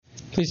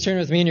Please turn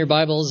with me in your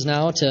Bibles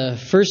now to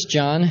 1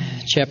 John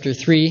chapter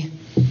 3,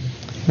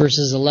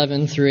 verses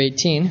 11 through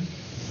 18.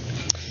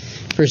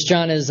 1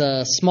 John is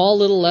a small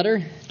little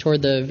letter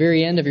toward the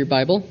very end of your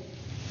Bible.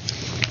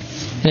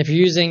 And if you're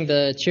using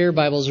the chair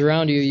Bibles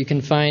around you, you can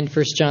find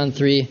 1 John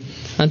 3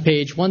 on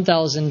page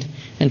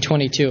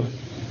 1022.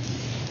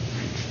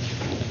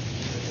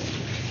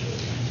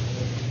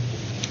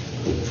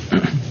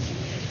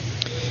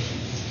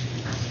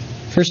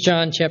 First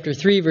John chapter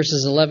 3,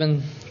 verses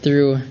 11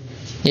 through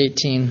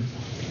 18.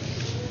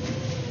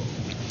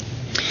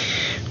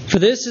 For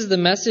this is the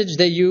message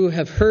that you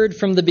have heard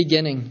from the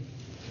beginning,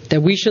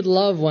 that we should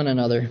love one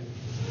another.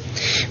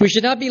 We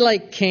should not be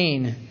like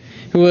Cain,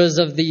 who was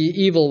of the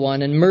evil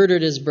one and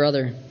murdered his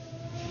brother.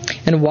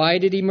 And why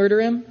did he murder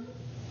him?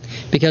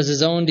 Because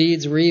his own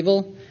deeds were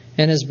evil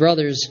and his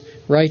brother's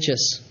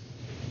righteous.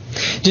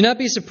 Do not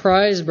be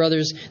surprised,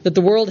 brothers, that the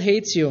world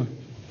hates you.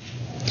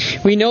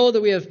 We know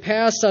that we have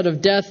passed out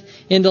of death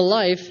into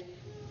life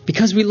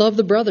because we love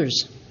the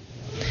brothers.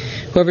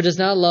 Whoever does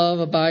not love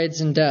abides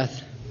in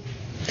death.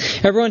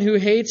 Everyone who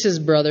hates his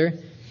brother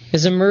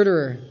is a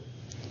murderer.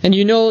 And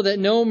you know that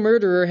no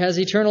murderer has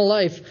eternal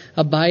life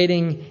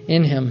abiding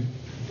in him.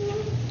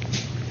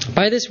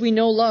 By this we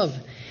know love,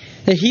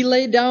 that he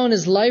laid down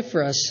his life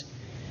for us,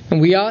 and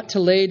we ought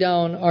to lay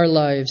down our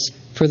lives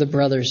for the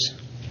brothers.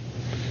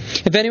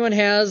 If anyone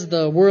has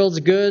the world's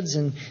goods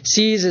and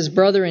sees his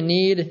brother in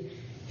need,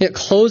 yet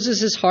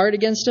closes his heart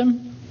against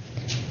him,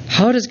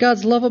 how does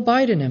God's love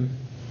abide in him?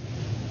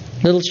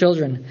 Little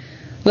children,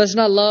 let us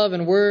not love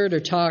in word or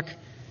talk,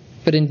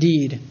 but in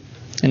deed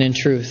and in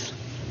truth.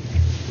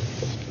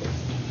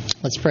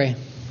 Let's pray.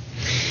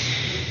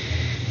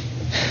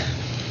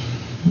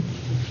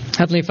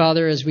 Heavenly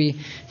Father, as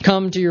we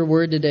come to your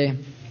word today,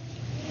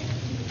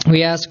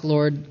 we ask,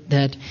 Lord,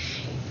 that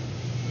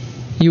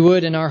you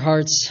would in our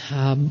hearts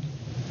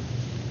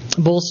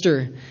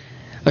bolster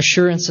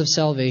assurance of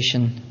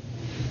salvation.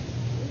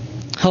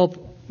 Help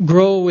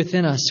grow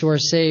within us who are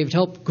saved.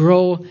 Help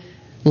grow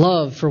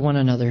love for one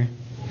another.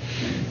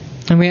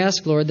 And we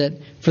ask, Lord, that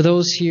for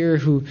those here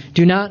who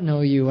do not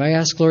know you, I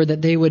ask, Lord,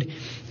 that they would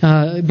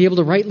be able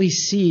to rightly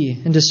see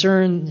and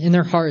discern in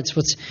their hearts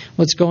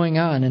what's going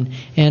on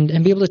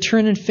and be able to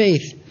turn in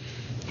faith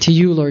to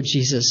you, Lord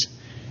Jesus,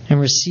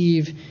 and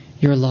receive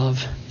your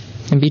love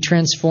and be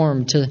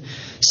transformed to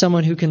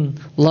someone who can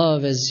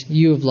love as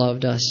you have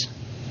loved us.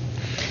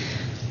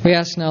 We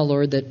ask now,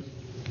 Lord, that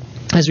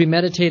as we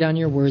meditate on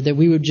your word, that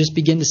we would just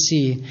begin to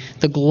see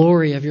the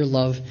glory of your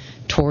love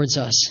towards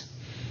us.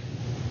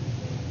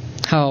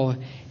 How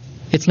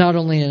it's not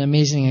only an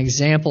amazing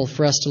example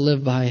for us to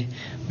live by,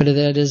 but that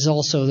it is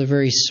also the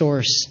very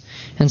source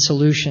and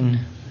solution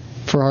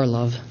for our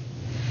love.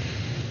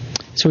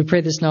 So we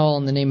pray this now all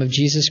in the name of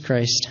Jesus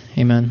Christ.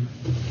 Amen.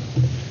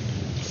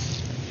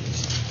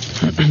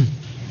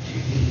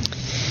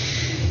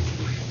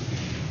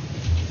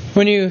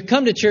 When you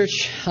come to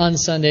church on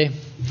Sunday,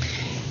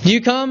 do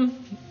you come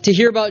to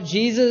hear about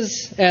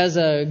Jesus as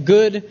a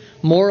good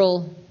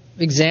moral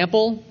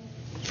example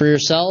for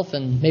yourself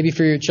and maybe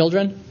for your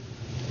children?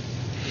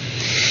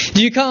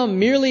 Do you come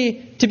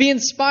merely to be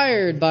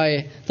inspired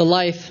by the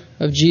life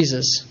of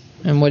Jesus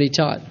and what he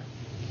taught?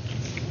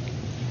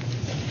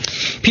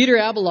 Peter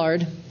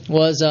Abelard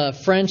was a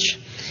French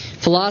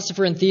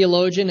philosopher and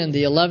theologian in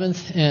the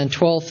 11th and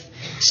 12th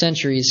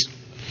centuries.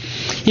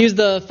 He was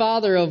the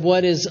father of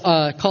what is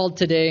called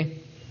today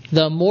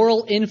the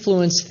moral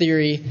influence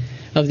theory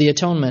of the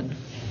atonement.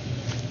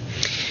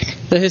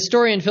 The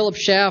historian Philip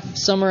Schaff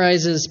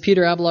summarizes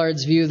Peter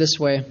Abelard's view this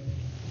way.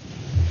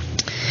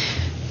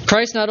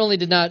 Christ not only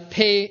did not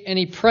pay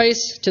any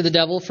price to the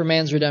devil for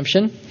man's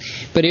redemption,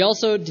 but he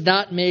also did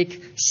not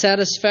make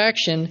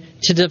satisfaction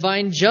to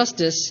divine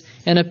justice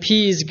and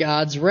appease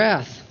God's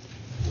wrath.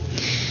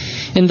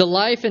 In the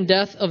life and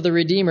death of the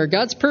Redeemer,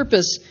 God's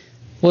purpose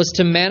was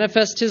to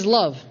manifest his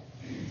love,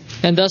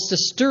 and thus to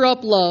stir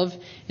up love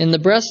in the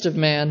breast of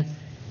man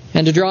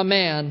and to draw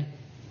man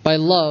by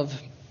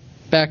love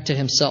back to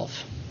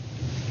himself.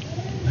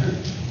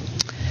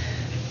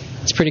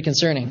 It's pretty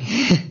concerning.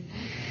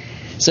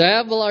 So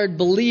Abelard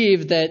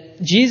believed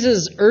that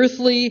Jesus'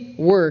 earthly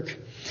work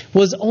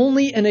was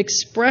only an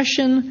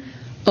expression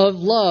of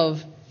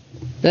love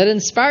that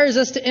inspires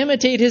us to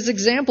imitate his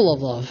example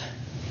of love.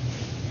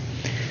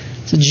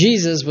 So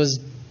Jesus was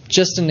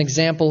just an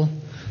example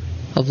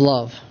of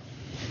love.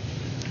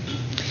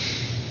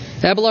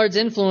 Abelard's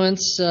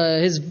influence,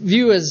 his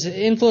view has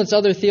influenced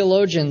other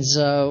theologians,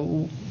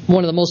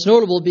 one of the most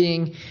notable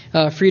being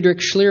Friedrich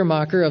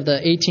Schleiermacher of the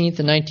 18th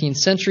and 19th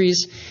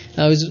centuries,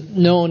 who's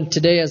known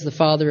today as the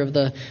father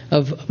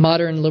of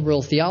modern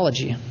liberal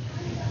theology.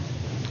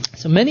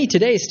 So many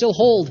today still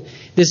hold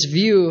this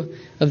view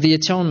of the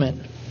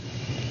atonement.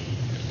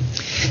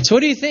 So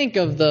what do you think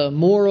of the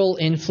moral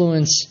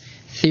influence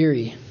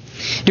theory?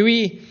 Do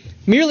we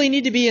merely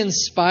need to be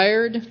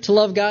inspired to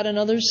love God and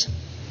others?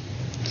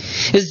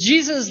 Is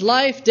Jesus'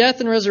 life,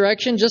 death, and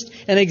resurrection just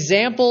an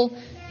example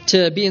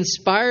to be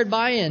inspired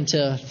by and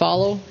to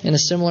follow in a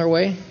similar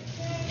way?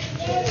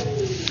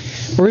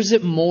 Or is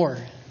it more?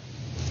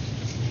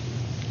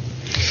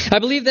 I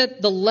believe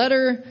that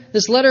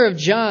this letter of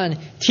John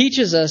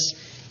teaches us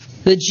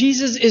that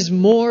Jesus is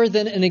more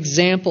than an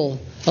example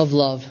of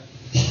love.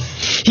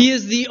 He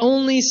is the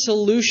only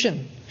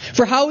solution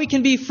for how we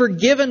can be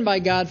forgiven by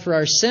God for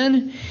our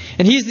sin,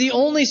 and He's the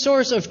only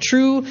source of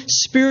true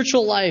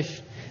spiritual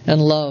life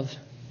and love.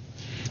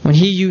 When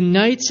He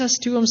unites us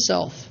to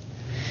Himself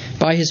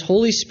by His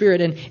Holy Spirit,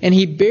 and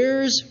He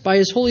bears by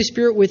His Holy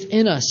Spirit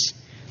within us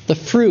the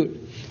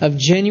fruit of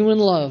genuine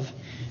love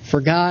for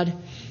God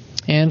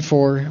and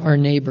for our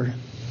neighbor.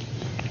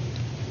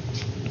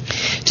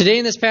 Today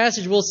in this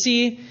passage we'll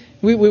see,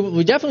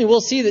 we definitely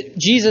will see that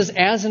Jesus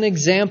as an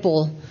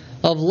example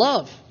of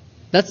love.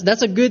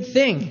 That's a good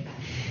thing.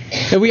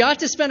 That we ought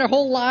to spend our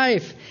whole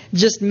life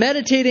just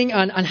meditating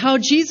on how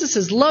Jesus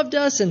has loved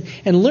us and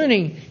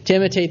learning to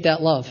imitate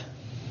that love.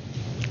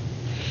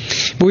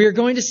 But we are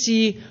going to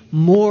see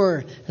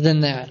more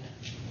than that.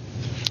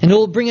 And it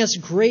will bring us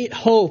great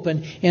hope,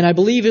 and I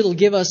believe it will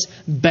give us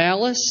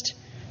ballast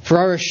for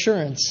our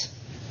assurance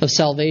of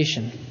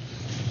salvation.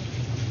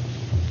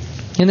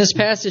 In this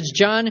passage,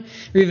 John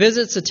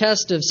revisits a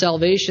test of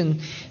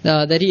salvation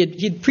that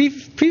he'd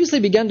previously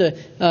begun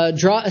to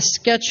draw a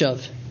sketch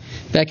of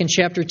back in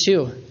chapter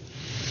 2.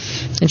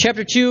 In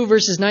chapter 2,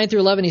 verses 9 through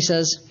 11, he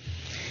says,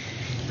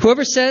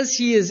 "Whoever says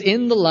he is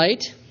in the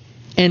light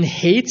and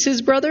hates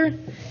his brother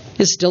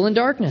is still in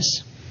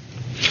darkness.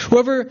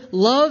 Whoever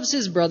loves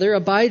his brother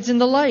abides in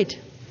the light,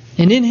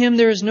 and in him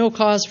there is no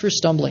cause for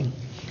stumbling.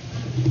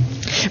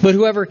 But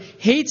whoever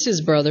hates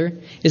his brother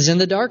is in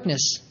the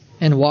darkness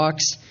and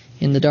walks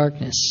in the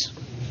darkness."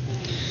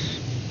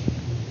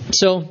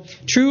 So,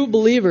 true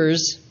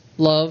believers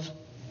love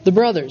the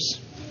brothers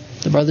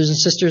and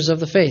sisters of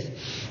the faith.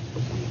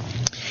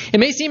 It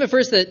may seem at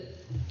first that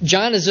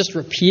John is just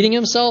repeating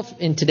himself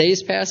in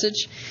today's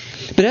passage,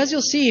 but as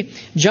you'll see,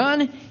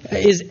 John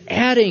is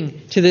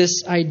adding to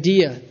this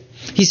idea.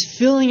 He's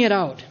filling it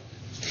out.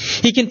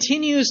 He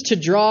continues to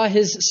draw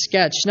his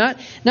sketch,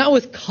 not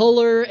with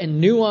color and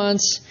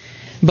nuance,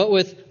 but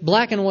with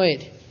black and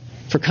white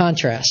for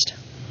contrast.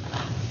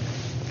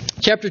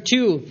 Chapter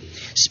 2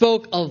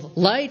 spoke of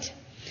light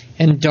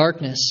and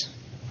darkness.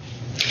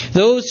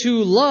 Those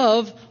who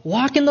love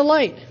walk in the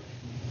light.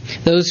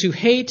 Those who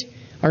hate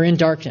are in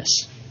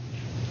darkness.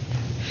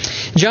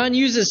 John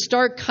uses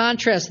stark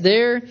contrast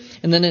there,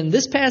 and then in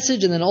this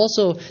passage, and then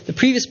also the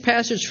previous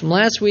passage from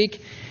last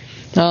week.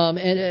 But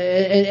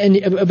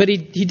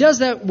he does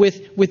that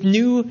with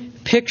new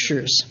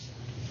pictures.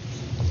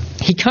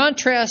 He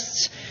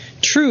contrasts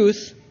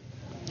truth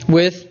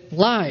with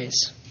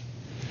lies,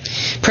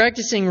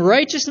 practicing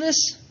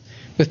righteousness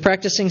with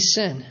practicing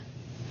sin,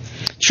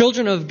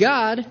 children of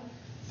God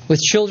with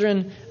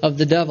children of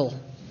the devil,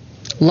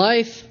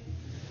 life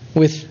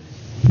with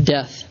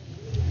death.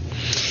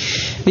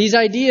 These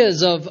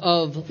ideas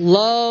of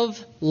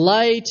love,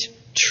 light,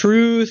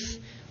 truth,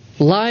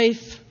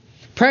 life,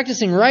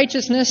 practicing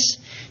righteousness,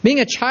 being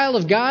a child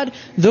of God,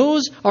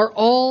 those are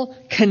all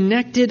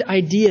connected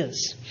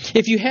ideas.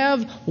 If you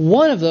have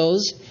one of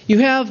those, you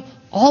have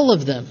all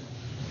of them.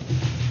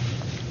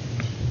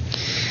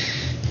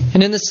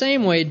 And in the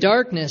same way,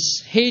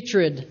 darkness,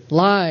 hatred,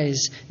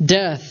 lies,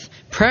 death,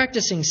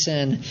 practicing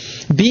sin,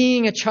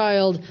 being a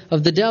child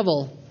of the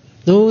devil,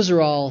 those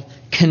are all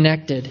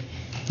connected.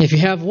 If you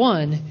have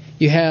one,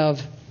 you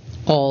have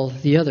all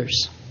the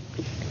others.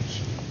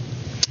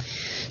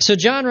 So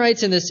John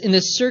writes in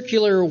this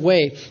circular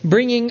way,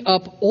 bringing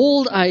up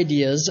old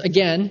ideas,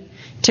 again,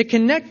 to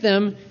connect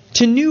them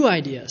to new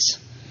ideas.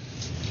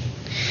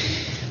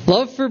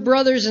 Love for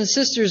brothers and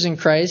sisters in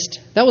Christ,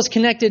 that was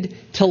connected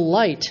to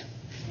light.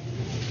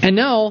 And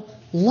now,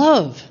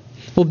 love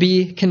will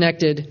be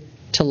connected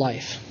to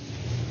life.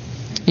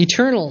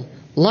 Eternal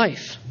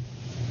life.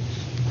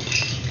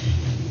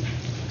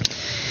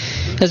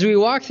 As we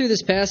walk through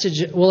this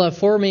passage, we'll have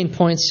 4 main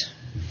points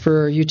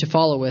for you to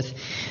follow with.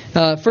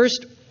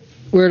 First,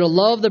 we're to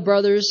love the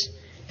brothers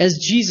as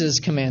Jesus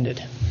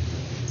commanded.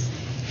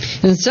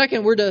 And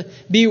second, we're to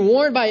be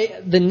warned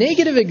by the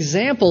negative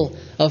example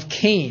of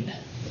Cain.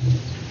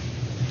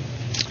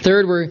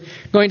 Third, we're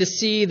going to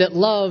see that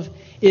love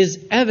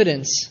is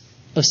evidence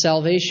of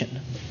salvation.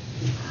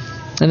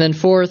 And then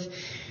fourth,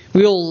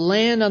 we will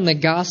land on the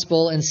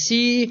gospel and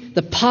see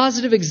the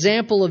positive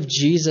example of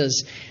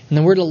Jesus. And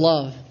then we're to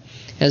love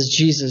as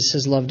Jesus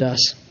has loved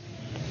us.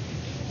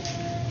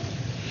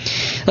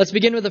 Let's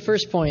begin with the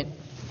first point.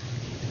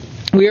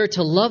 We are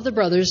to love the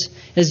brothers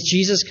as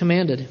Jesus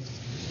commanded.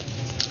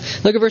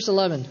 Look at verse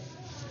 11.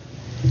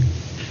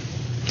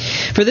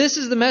 "For this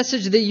is the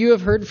message that you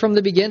have heard from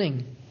the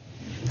beginning,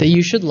 that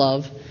you should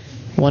love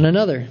one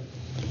another."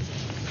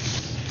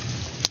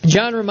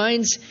 John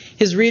reminds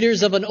his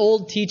readers of an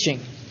old teaching.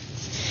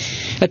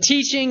 A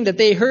teaching that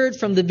they heard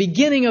from the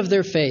beginning of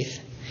their faith,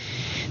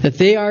 that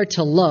they are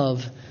to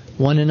love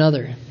one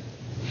another.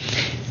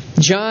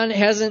 John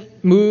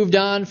hasn't moved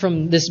on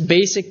from this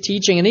basic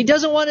teaching, and he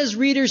doesn't want his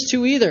readers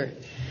to either.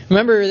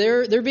 Remember,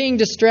 they're being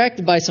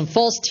distracted by some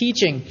false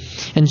teaching,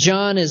 and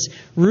John is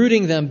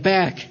rooting them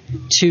back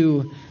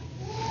to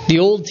the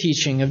old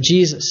teaching of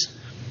Jesus.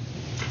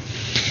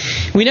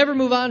 We never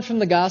move on from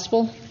the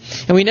gospel,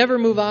 and we never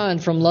move on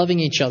from loving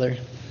each other.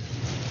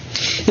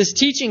 This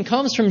teaching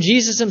comes from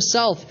Jesus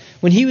himself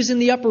when he was in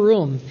the upper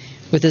room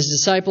with his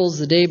disciples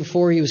the day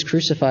before he was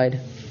crucified.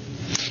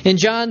 In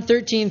John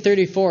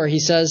 13:34, he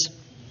says,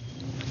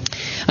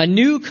 "A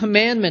new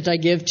commandment I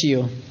give to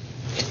you,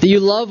 that you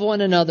love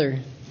one another.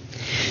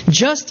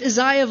 Just as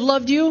I have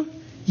loved you,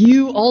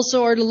 you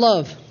also are to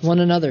love one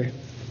another.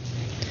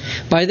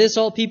 By this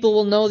all people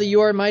will know that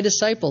you are my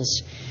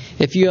disciples,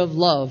 if you have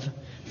love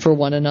for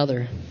one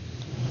another."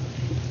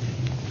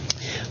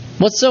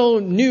 What's so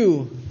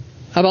new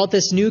about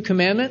this new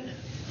commandment?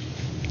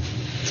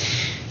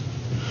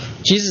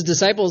 Jesus'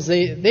 disciples,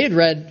 they had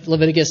read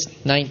Leviticus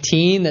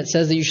 19 that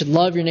says that you should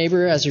love your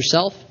neighbor as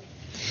yourself.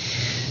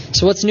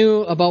 So what's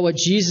new about what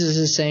Jesus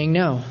is saying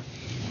now?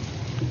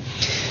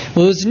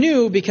 Well, it's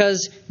new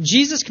because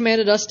Jesus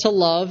commanded us to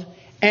love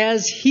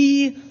as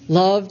he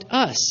loved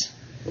us.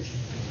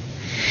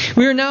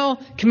 We are now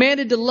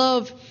commanded to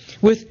love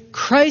with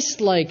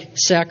Christ-like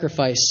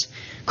sacrifice,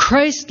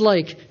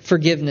 Christ-like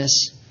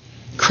forgiveness,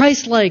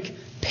 Christ-like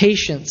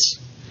patience,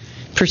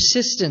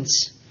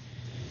 persistence,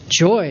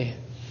 joy,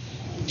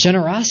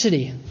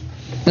 generosity,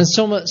 and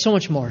so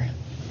much more.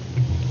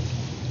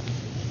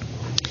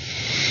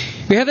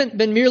 We haven't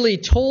been merely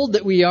told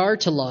that we are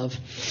to love.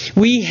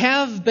 We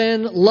have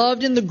been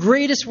loved in the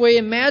greatest way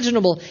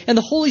imaginable, and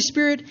the Holy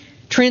Spirit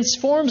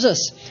transforms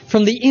us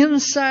from the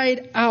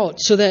inside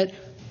out so that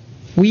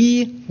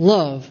we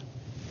love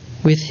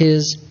with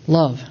his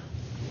love.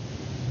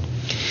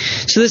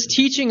 So this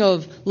teaching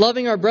of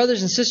loving our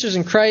brothers and sisters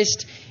in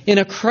Christ in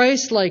a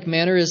Christ-like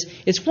manner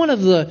it's one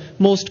of the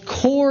most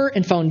core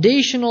and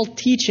foundational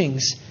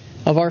teachings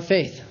of our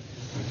faith.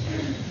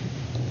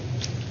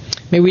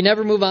 May we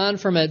never move on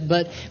from it,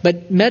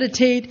 but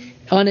meditate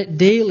on it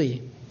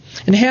daily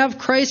and have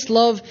Christ's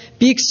love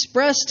be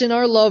expressed in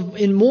our love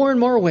in more and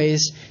more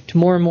ways to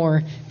more and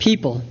more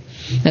people,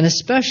 and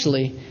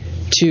especially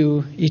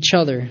to each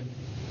other.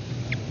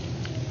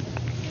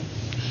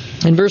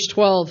 In verse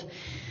 12,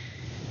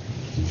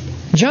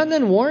 John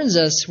then warns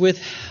us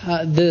with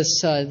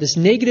this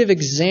negative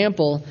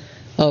example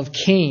of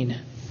Cain.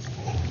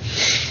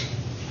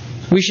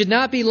 We should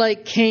not be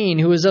like Cain,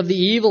 who was of the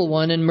evil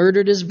one and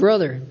murdered his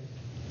brother.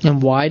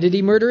 And why did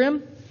he murder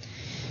him?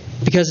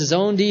 Because his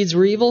own deeds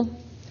were evil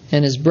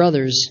and his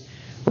brother's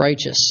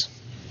righteous.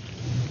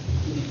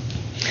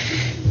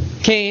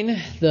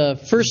 Cain, the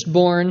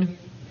firstborn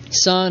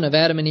son of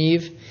Adam and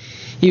Eve,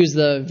 he was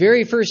the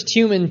very first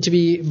human to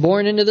be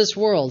born into this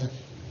world.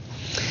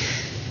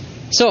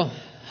 So,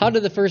 how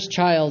did the first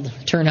child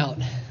turn out?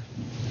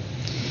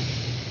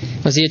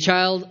 Was he a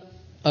child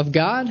of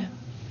God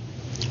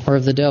or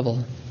of the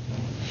devil?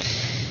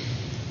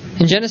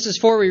 In Genesis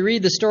 4, we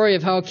read the story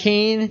of how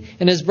Cain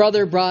and his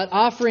brother brought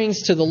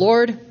offerings to the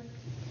Lord.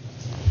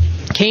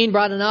 Cain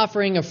brought an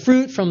offering of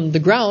fruit from the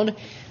ground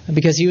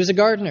because he was a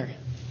gardener.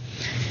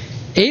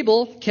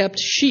 Abel kept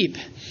sheep,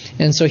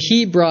 and so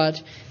he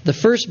brought the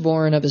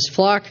firstborn of his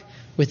flock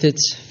with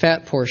its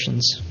fat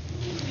portions.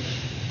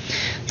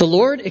 The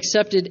Lord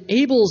accepted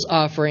Abel's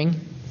offering,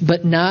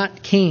 but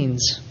not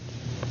Cain's.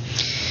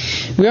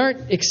 We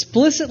aren't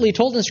explicitly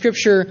told in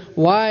Scripture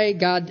why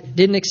God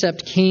didn't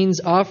accept Cain's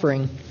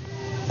offering,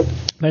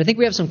 but I think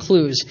we have some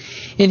clues.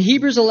 In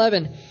Hebrews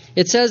 11,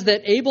 it says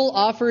that Abel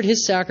offered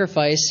his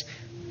sacrifice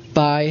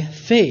by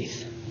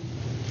faith.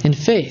 In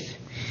faith.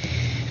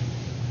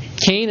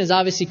 Cain is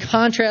obviously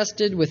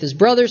contrasted with his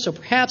brother, so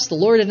perhaps the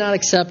Lord did not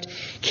accept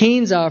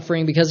Cain's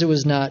offering because it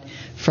was not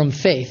from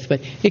faith.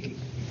 But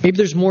maybe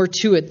there's more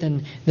to it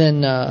than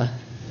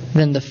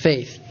the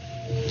faith.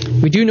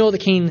 We do know that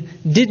Cain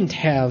didn't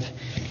have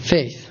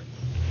faith.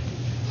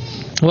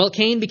 Well,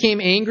 Cain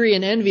became angry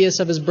and envious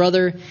of his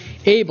brother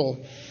Abel,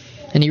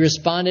 and he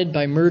responded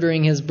by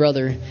murdering his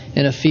brother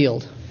in a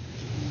field.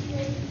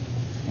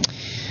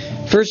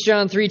 1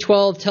 John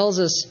 3:12 tells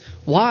us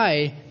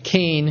why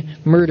Cain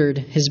murdered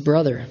his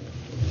brother.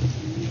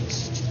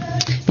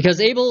 Because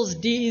Abel's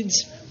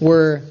deeds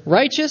were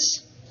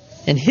righteous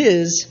and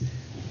his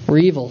were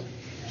evil.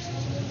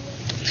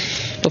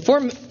 But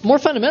more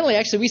fundamentally,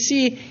 actually, we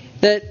see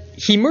that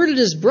he murdered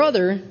his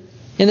brother.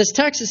 In this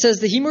text, it says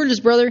that he murdered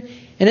his brother,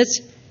 and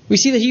we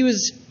see that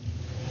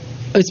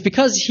it's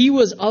because he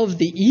was of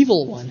the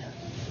evil one.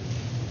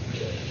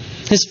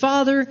 His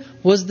father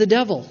was the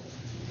devil.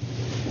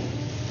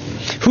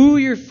 Who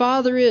your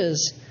father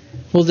is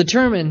will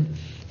determine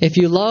if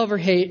you love or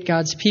hate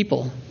God's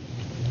people.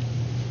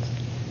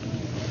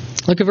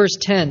 Look at verse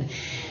 10.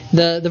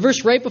 The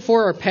verse right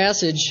before our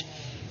passage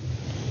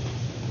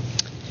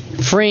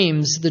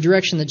frames the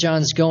direction that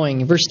John's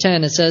going. In verse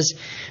 10, it says,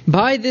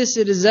 "By this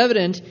it is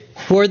evident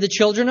who are the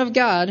children of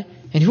God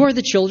and who are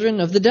the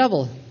children of the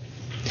devil.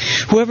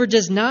 Whoever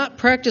does not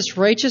practice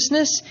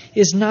righteousness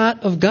is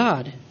not of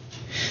God,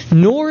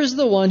 nor is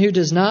the one who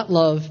does not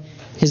love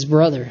his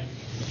brother."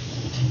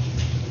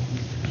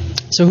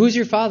 So who's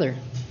your father?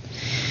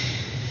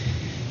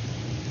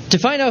 To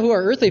find out who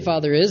our earthly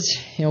father is,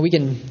 we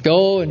can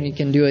go and we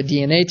can do a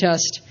DNA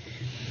test.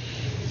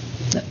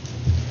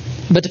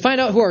 But to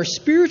find out who our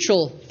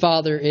spiritual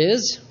father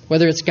is,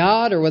 whether it's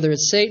God or whether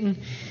it's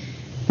Satan,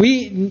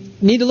 we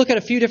need to look at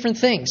a few different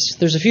things.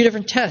 There's a few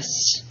different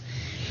tests.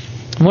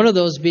 One of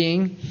those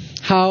being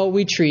how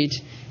we treat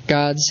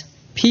God's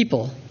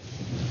people.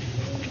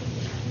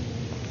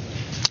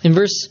 In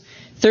verse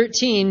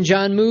 13,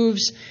 John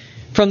moves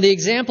from the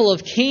example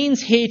of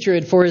Cain's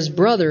hatred for his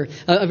brother,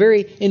 a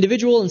very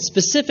individual and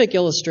specific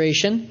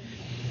illustration,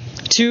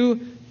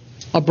 to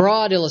a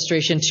broad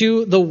illustration,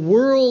 to the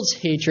world's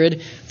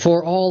hatred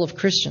for all of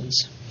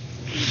Christians.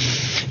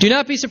 Do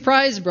not be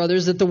surprised,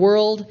 brothers, that the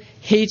world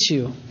hates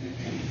you.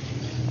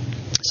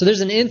 So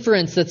there's an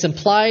inference that's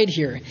implied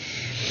here.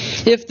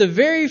 If the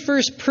very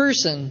first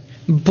person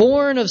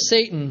born of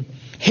Satan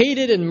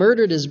hated and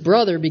murdered his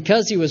brother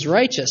because he was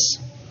righteous,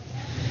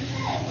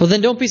 well,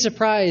 then don't be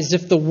surprised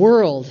if the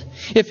world,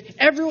 if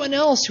everyone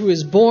else who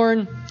is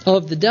born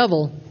of the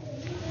devil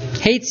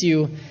hates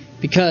you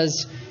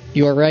because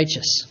you are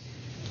righteous.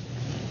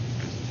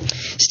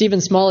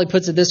 Stephen Smalley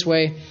puts it this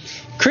way: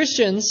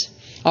 Christians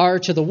are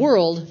to the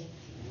world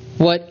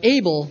what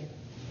Abel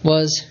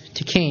was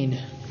to Cain.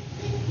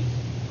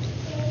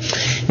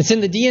 It's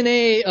in the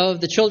DNA of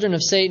the children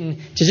of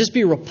Satan to just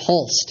be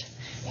repulsed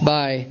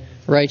by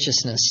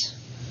righteousness.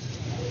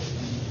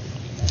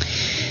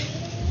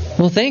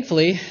 Well,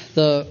 thankfully,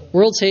 the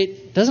world's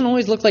hate doesn't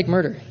always look like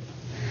murder.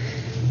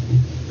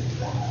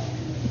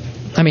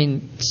 I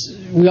mean,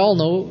 we all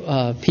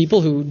know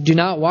people who do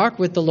not walk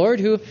with the Lord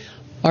who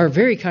are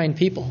very kind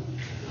people.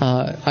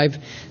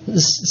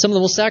 Some of the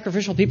most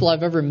sacrificial people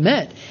I've ever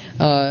met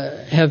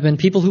have been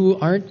people who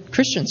aren't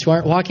Christians, who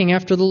aren't walking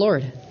after the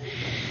Lord.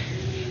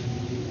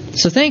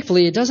 So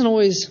thankfully, it doesn't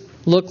always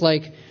look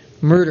like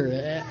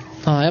murder.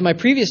 At my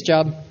previous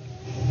job,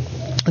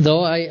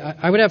 though,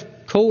 I would have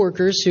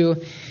coworkers who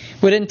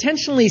would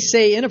intentionally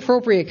say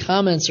inappropriate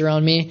comments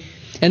around me,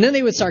 and then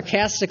they would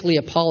sarcastically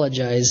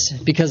apologize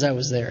because I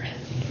was there.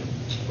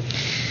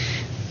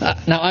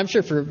 Now, I'm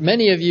sure for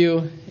many of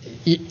you,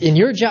 in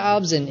your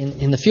jobs and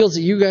in the fields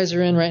that you guys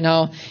are in right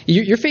now,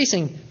 you're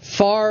facing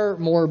far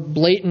more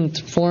blatant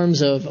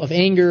forms of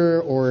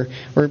anger or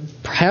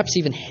perhaps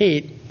even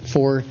hate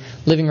for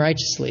living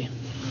righteously.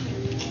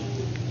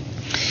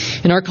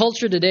 In our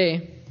culture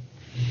today,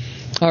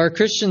 our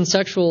Christian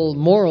sexual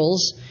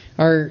morals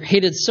are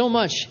hated so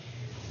much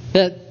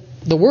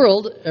that the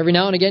world, every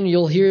now and again,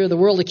 you'll hear the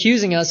world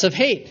accusing us of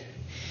hate,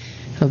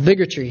 of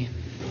bigotry,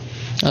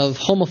 of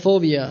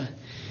homophobia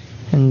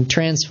and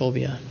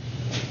transphobia.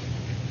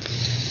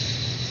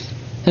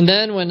 And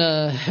then when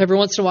every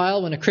once in a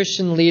while, when a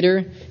Christian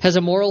leader has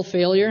a moral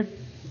failure,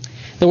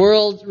 the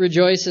world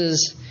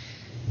rejoices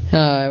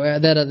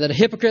that a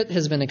hypocrite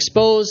has been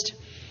exposed,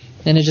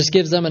 and it just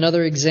gives them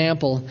another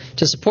example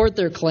to support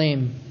their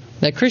claim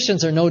that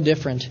Christians are no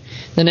different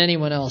than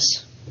anyone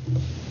else.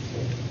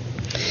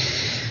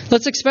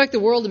 Let's expect the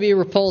world to be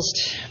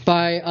repulsed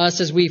by us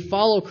as we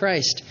follow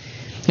Christ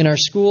in our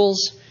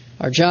schools,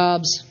 our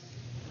jobs,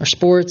 our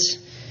sports,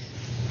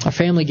 our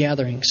family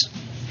gatherings.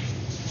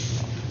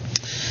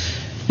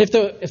 If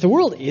the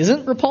world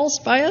isn't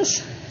repulsed by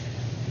us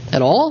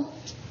at all,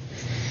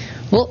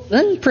 well,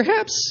 then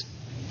perhaps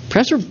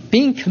we're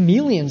being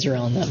chameleons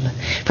around them.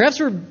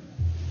 Perhaps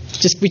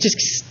we just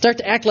start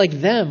to act like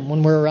them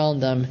when we're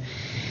around them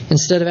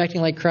instead of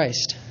acting like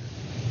Christ.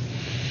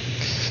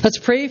 Let's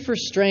pray for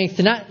strength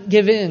to not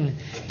give in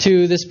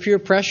to this peer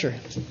pressure.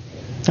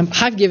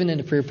 I've given in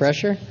to peer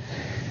pressure.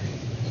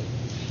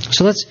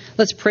 So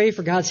let's pray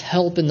for God's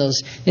help in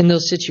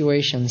those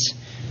situations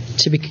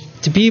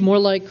to be more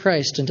like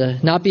Christ and to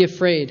not be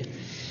afraid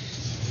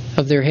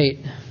of their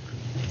hate.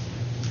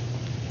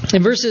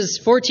 In verses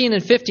 14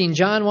 and 15,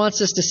 John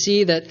wants us to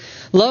see that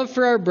love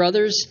for our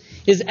brothers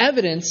is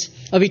evidence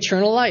of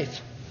eternal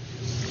life.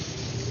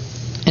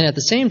 And at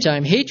the same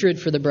time, hatred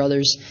for the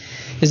brothers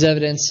is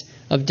evidence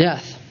of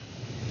death.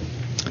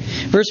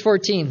 Verse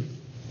 14.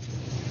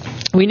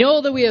 We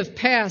know that we have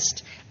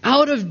passed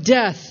out of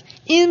death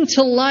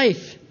into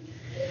life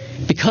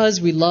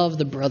because we love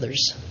the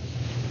brothers.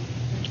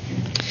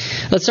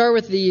 Let's start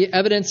with the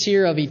evidence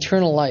here of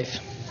eternal life.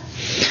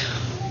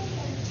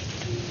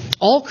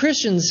 All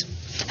Christians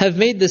have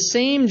made the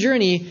same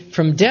journey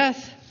from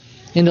death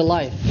into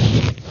life.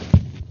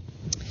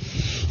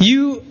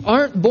 You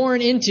aren't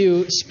born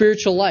into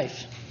spiritual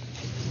life.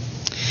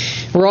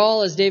 We're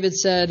all, as David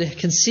said,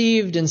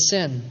 conceived in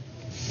sin.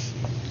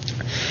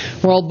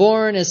 We're all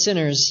born as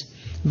sinners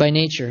by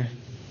nature.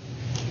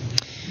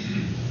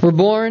 We're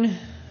born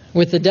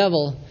with the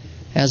devil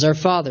as our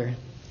father,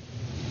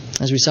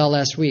 as we saw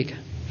last week.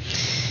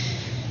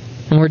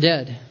 And we're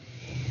dead,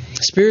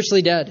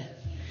 spiritually dead.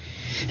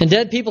 And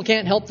dead people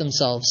can't help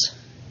themselves.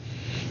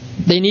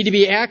 They need to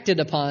be acted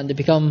upon to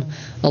become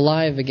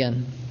alive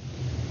again.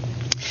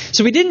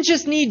 So we didn't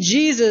just need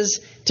Jesus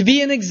to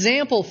be an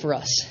example for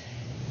us.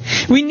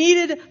 We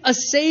needed a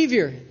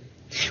Savior.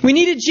 We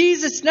needed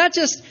Jesus not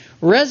just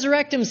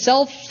resurrect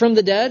Himself from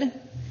the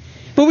dead,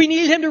 but we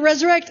needed Him to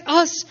resurrect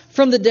us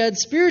from the dead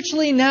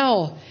spiritually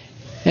now,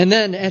 and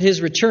then at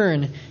His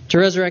return to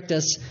resurrect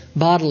us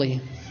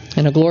bodily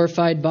in a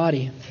glorified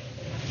body.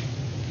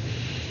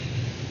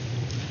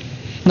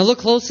 Now look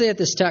closely at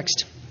this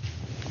text.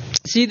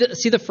 See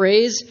the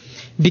phrase,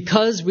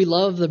 because we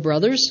love the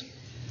brothers?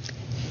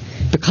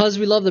 Because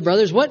we love the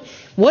brothers.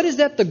 What is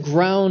that the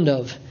ground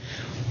of?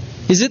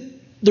 Is it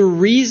the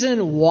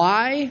reason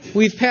why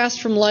we've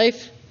passed from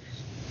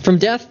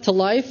death to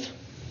life?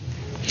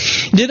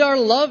 Did our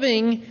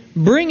loving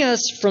bring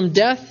us from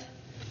death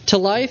to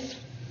life?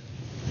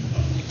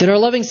 Did our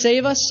loving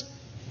save us?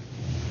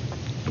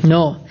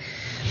 No.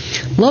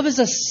 Love is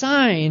a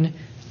sign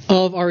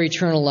of our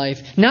eternal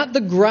life, not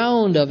the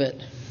ground of it.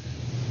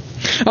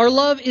 Our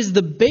love is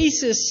the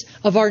basis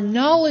of our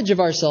knowledge of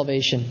our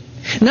salvation,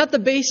 not the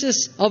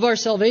basis of our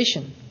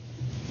salvation.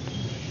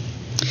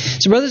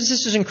 So, brothers and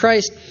sisters in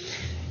Christ,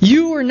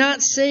 you were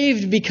not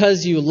saved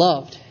because you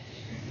loved.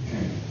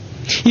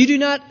 You do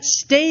not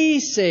stay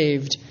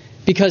saved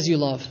because you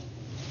love.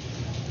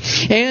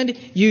 And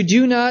you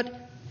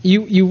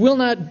will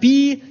not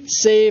be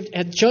saved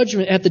at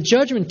the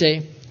judgment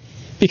day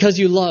because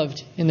you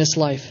loved in this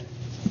life.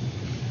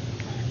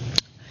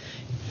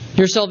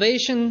 Your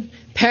salvation,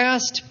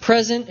 past,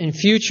 present, and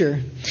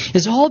future,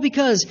 is all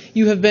because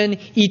you have been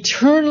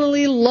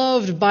eternally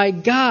loved by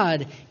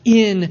God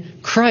in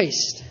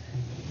Christ.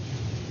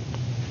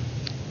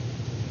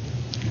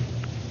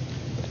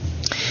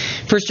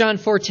 1 John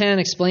 4:10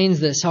 explains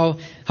this, how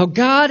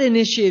God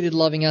initiated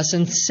loving us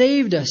and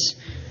saved us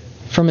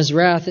from His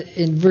wrath.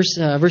 In verse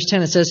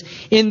 10 it says,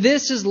 "In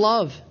this is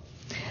love,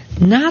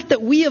 not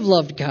that we have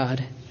loved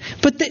God,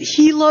 but that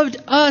He loved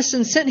us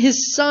and sent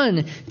His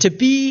Son to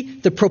be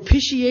the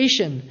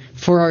propitiation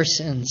for our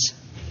sins."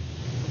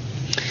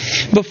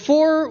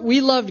 Before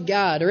we loved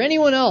God or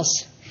anyone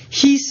else,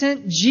 He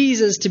sent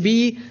Jesus to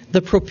be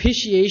the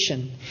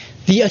propitiation,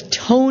 the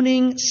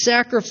atoning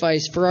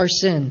sacrifice for our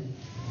sin.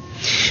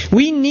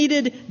 We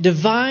needed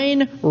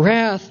divine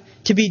wrath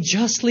to be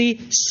justly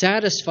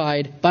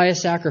satisfied by a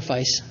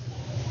sacrifice.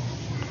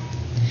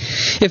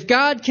 If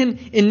God can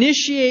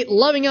initiate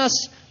loving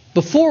us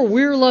before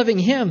we're loving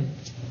Him,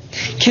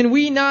 can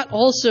we not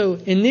also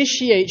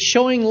initiate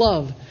showing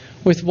love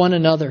with one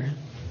another?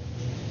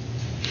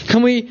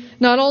 Can we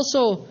not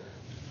also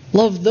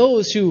love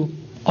those who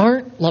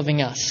aren't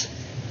loving us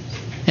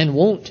and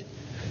won't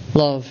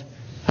love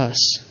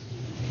us?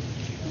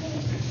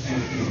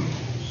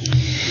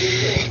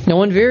 Now,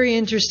 one very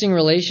interesting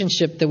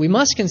relationship that we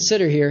must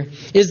consider here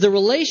is the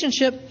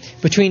relationship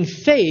between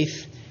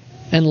faith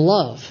and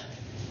love.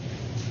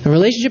 The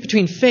relationship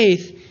between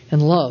faith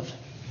and love.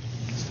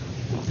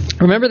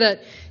 Remember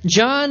that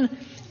John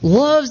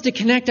loves to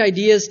connect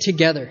ideas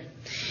together.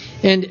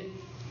 And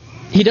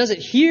he does it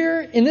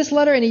here in this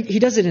letter, and he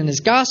does it in his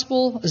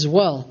gospel as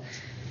well.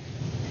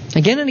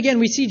 Again and again,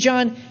 we see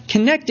John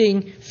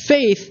connecting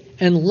faith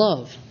and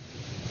love.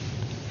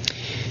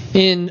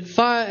 In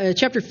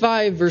chapter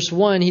 5, verse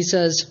 1, he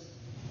says,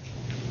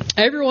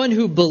 "Everyone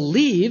who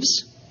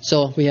believes,"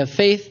 so we have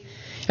faith,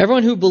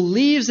 "everyone who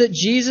believes that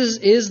Jesus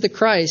is the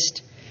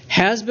Christ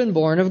has been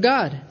born of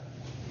God.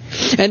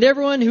 And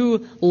everyone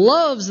who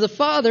loves the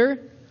Father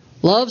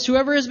loves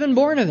whoever has been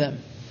born of Him."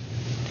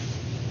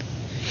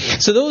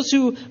 So those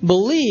who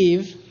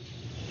believe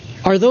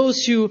are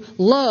those who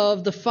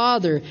love the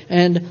Father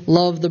and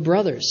love the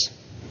brothers.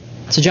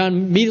 So John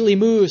immediately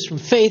moves from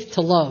faith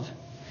to love.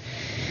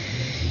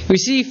 We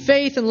see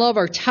faith and love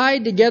are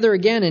tied together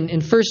again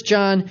in 1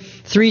 John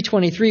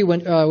 3:23,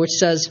 which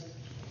says,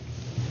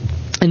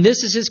 "And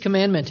this is His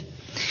commandment,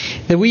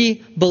 that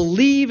we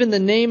believe in the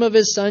name of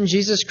His Son,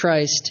 Jesus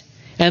Christ,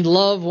 and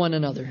love one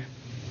another."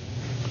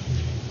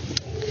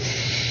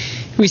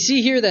 We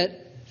see here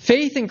that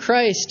faith in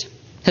Christ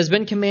has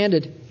been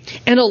commanded,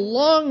 and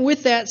along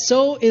with that,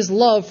 so is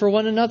love for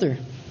one another.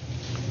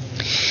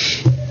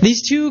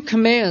 These two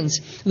commands,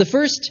 the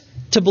first,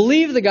 to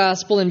believe the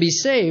gospel and be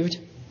saved,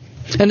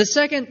 and the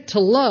second, to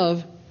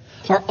love,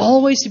 are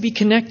always to be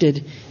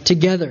connected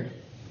together.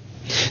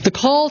 The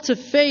call to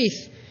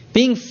faith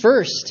being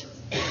first,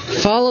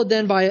 followed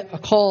then by a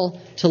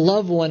call to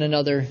love one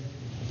another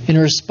in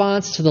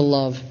response to the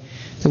love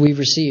that we've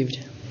received.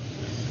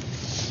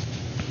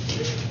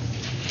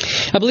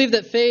 I believe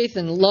that faith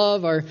and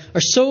love are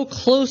so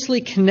closely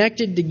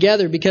connected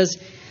together because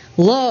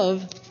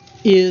love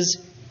is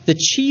the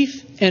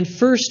chief and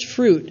first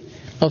fruit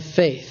of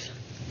faith.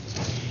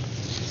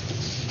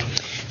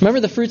 Remember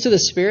the fruits of the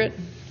Spirit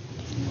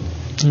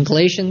in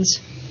Galatians?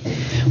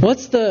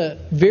 What's the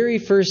very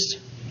first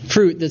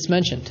fruit that's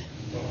mentioned?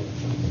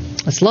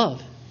 It's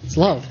love. It's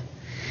love.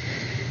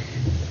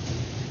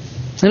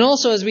 And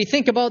also, as we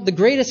think about the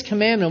greatest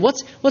commandment,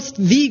 what's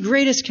the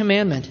greatest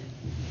commandment?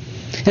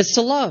 It's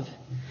to love.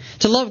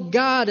 To love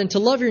God and to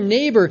love your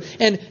neighbor.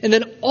 And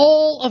then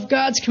all of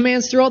God's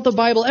commands throughout the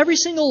Bible, every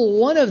single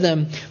one of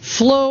them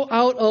flow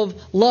out of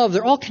love.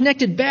 They're all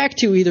connected back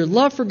to either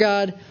love for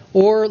God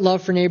or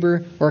love for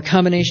neighbor, or a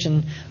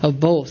combination of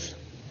both.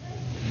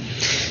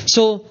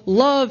 So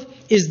love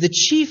is the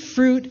chief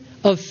fruit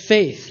of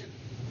faith.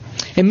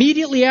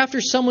 Immediately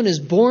after someone is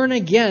born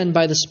again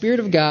by the Spirit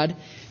of God,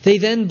 they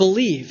then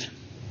believe.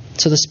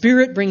 So the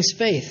Spirit brings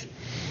faith.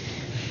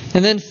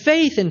 And then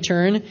faith, in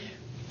turn,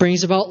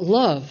 brings about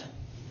love.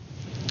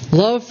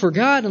 Love for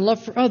God and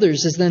love for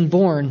others is then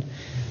born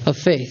of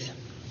faith.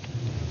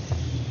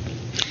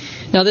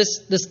 Now this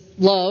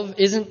love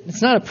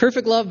it's not a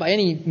perfect love by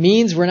any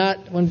means. We're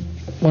not, when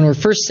we're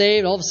first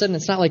saved, all of a sudden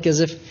it's not like as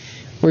if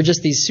we're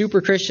just these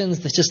super Christians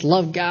that just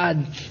love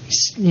God,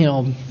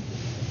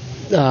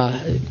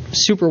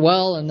 super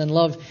well, and then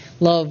love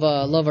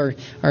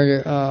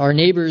our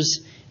neighbors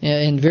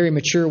in very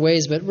mature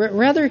ways. But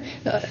rather,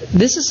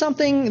 love is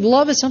something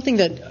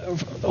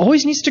that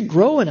always needs to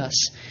grow in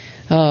us.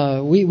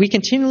 We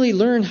continually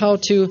learn how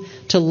to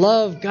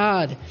love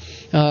God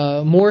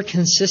more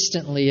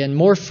consistently and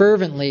more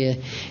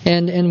fervently,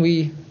 and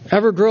we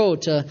ever grow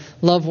to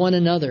love one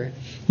another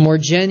more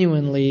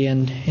genuinely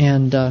and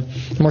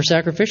more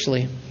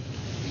sacrificially.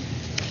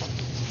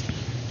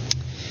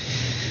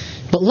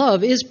 But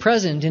love is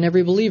present in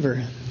every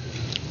believer.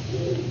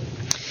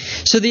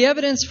 So the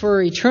evidence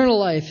for eternal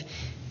life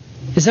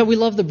is that we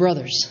love the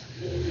brothers.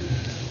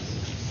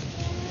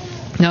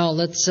 Now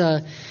let's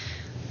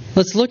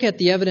look at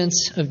the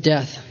evidence of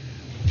death.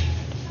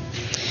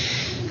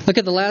 Look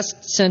at the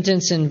last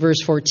sentence in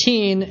verse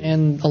 14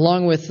 and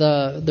along with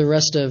the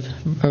rest of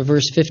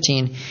verse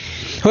 15.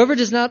 Whoever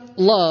does not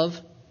love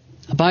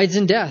abides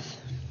in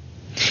death.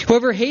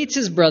 Whoever hates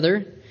his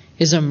brother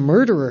is a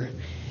murderer,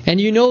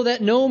 and you know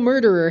that no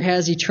murderer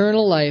has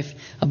eternal life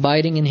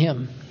abiding in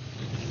him.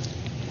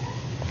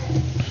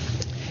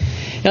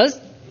 Now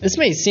this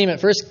may seem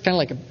at first kind of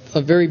like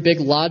a very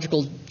big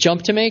logical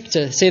jump to make,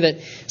 to say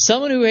that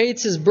someone who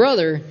hates his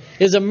brother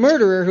is a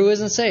murderer who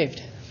isn't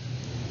saved.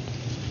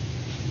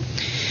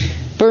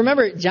 But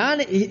remember, John,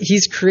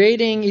 he's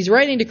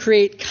writing to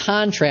create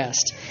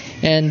contrast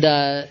and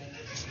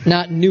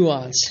not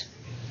nuance.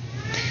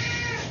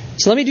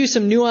 So let me do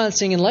some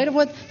nuancing in light of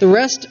what the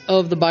rest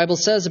of the Bible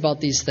says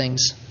about these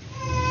things.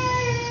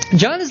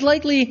 John is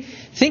likely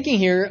thinking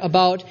here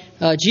about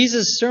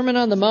Jesus' Sermon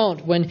on the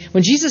Mount when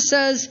Jesus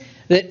says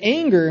that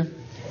anger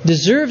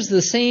deserves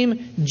the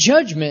same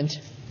judgment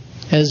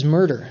as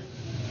murder.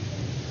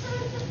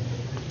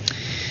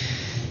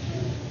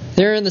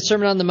 There in the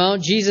Sermon on the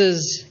Mount,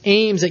 Jesus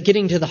aims at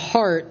getting to the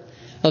heart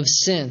of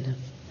sin.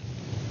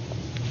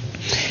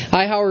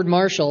 I. Howard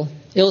Marshall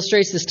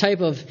illustrates this type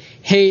of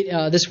hate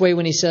this way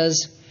when he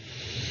says,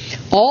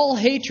 all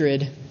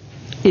hatred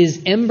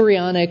is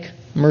embryonic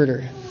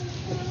murder.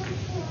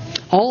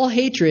 All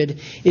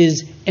hatred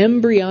is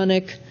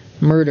embryonic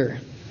murder.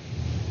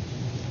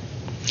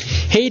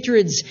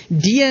 Hatred's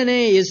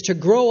DNA is to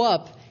grow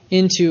up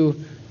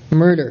into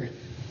murder.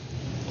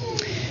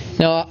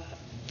 Now,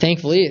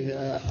 thankfully,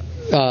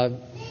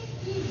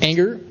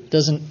 anger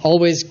doesn't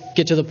always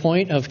get to the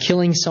point of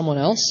killing someone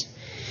else.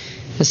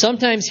 And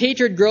sometimes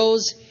hatred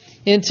grows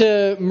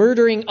into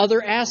murdering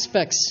other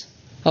aspects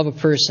of a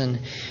person,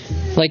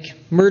 like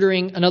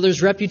murdering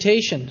another's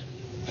reputation,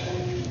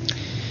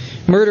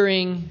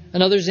 murdering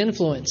another's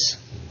influence,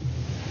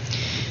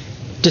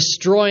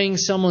 destroying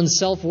someone's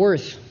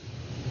self-worth,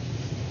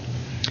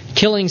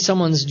 killing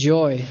someone's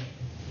joy,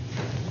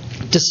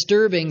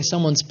 disturbing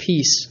someone's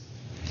peace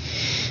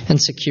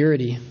and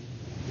security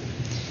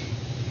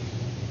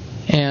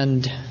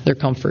and their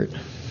comfort.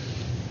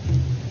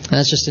 And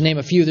that's just to name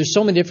a few. There's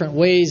so many different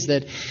ways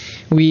that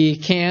we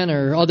can,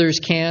 or others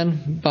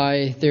can,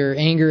 by their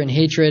anger and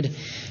hatred,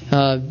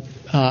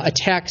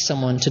 attack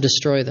someone to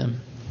destroy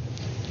them.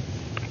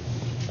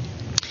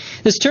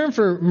 This term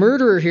for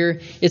murderer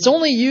here, it's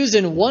only used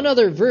in one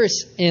other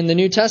verse in the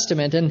New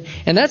Testament, and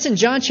that's in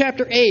John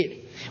chapter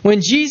 8,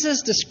 when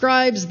Jesus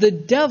describes the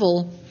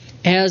devil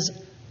as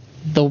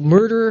the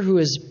murderer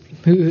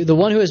the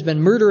one who has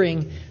been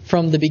murdering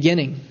from the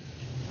beginning.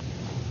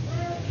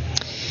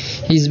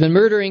 He's been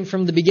murdering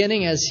from the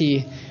beginning as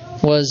he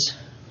was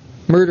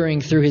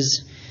murdering through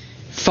his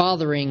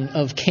fathering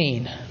of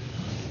Cain.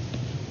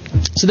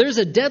 So there's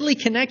a deadly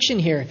connection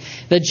here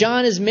that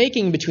John is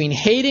making between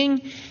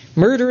hating,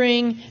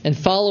 murdering, and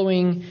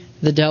following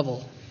the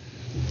devil.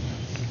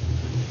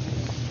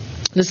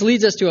 This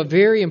leads us to a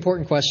very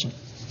important question.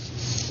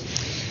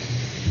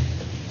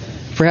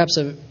 Perhaps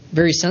a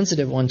very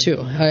sensitive one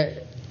too.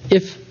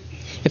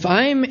 If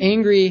I'm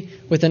angry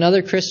with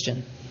another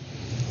Christian,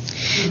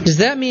 does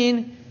that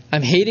mean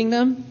I'm hating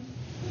them,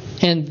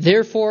 and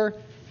therefore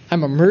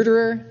I'm a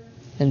murderer,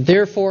 and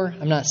therefore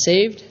I'm not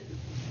saved?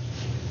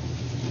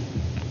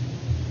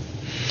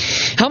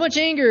 How much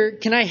anger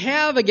can I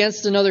have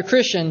against another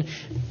Christian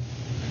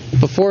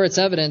before it's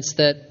evidence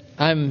that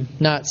I'm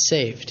not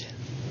saved?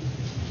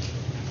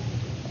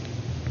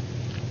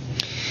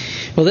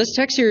 Well, this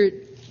text here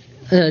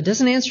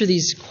doesn't answer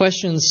these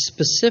questions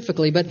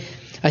specifically, but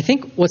I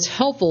think what's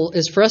helpful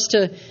is for us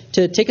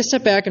to take a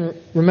step back and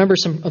remember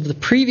some of the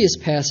previous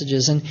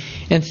passages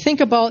and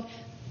think about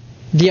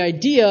the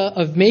idea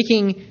of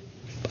making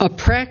a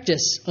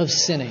practice of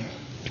sinning.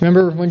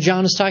 Remember when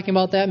John was talking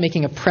about that,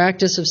 making a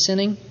practice of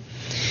sinning?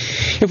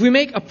 If we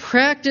make a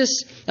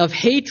practice of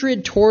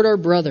hatred toward our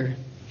brother,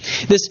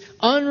 this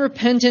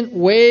unrepentant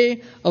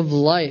way of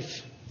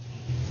life,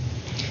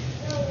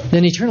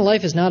 then eternal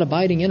life is not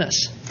abiding in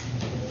us.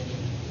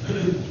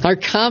 Our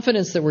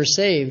confidence that we're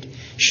saved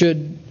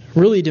should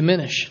really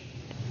diminish.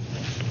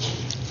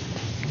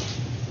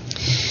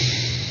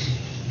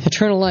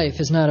 Eternal life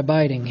is not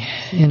abiding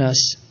in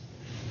us.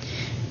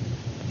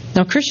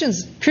 Now,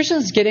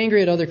 Christians get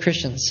angry at other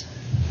Christians.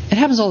 It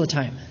happens all the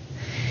time.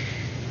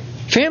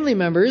 Family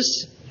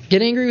members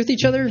get angry with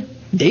each other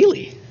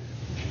daily.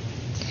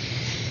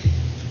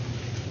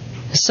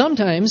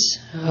 Sometimes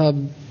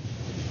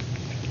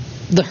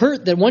the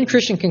hurt that one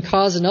Christian can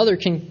cause another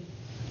can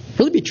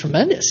really be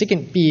tremendous. It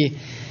can be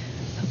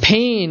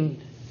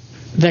pain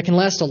that can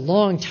last a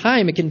long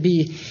time. It can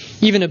be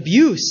even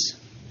abuse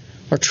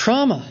or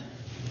trauma.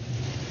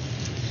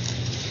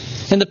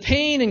 And the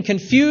pain and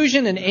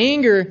confusion and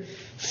anger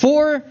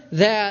for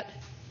that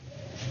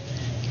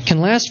can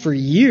last for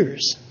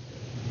years.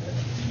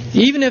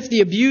 Even if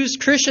the abused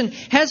Christian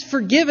has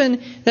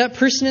forgiven that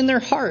person in their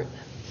heart.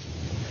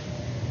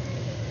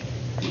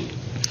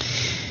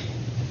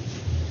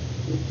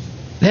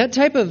 That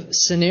type of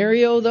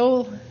scenario,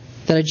 though,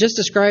 that I just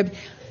described,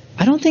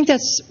 I don't think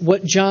that's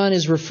what John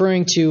is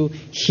referring to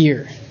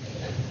here.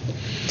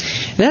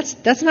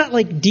 That's not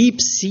like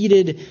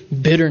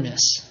deep-seated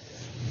bitterness.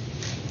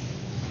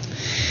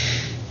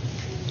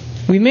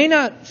 We may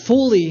not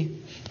fully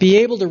be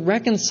able to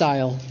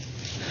reconcile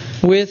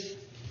with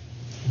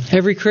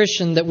every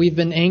Christian that we've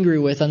been angry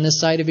with on this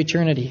side of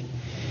eternity.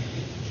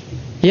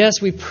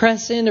 Yes, we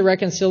press into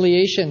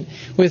reconciliation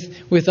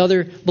with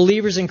other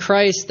believers in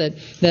Christ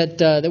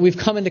that we've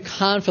come into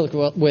conflict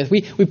with.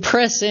 We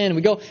press in.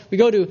 We go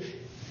to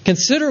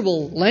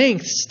considerable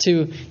lengths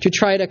to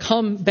try to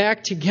come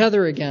back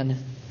together again.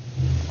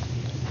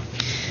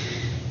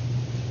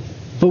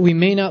 But we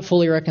may not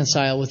fully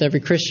reconcile with every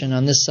Christian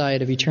on this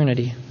side of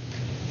eternity.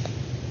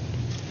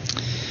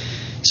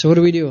 So what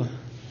do?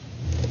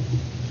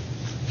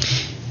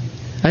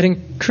 I'd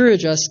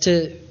encourage us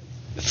to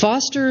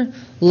foster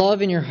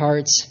love in your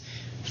hearts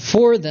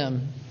for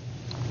them,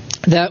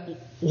 that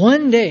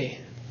one day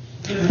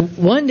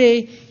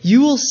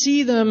you will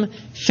see them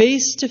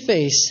face to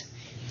face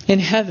in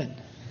heaven,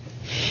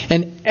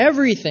 and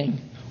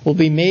everything will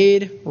be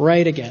made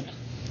right again,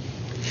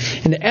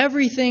 and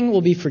everything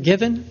will be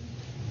forgiven,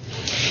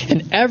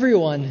 and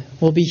everyone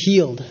will be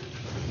healed.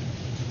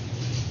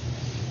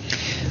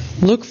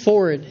 Look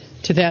forward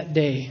to that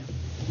day.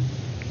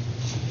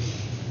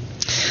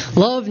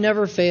 Love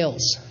never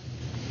fails.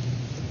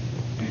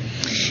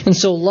 And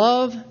so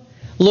love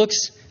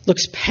looks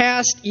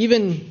past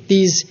even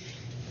these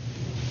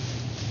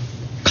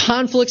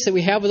conflicts that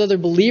we have with other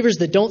believers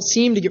that don't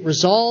seem to get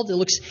resolved. It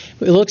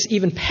looks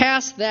even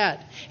past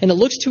that, and it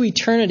looks to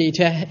eternity,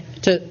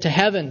 to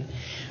heaven,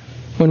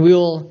 when we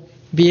will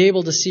be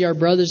able to see our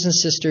brothers and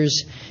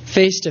sisters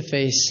face to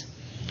face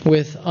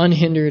with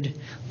unhindered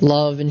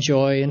love and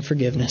joy and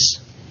forgiveness.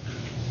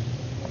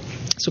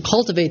 So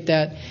cultivate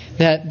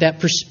that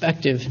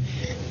perspective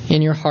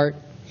in your heart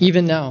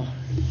even now.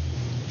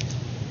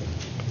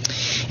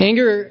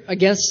 Anger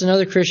against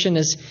another Christian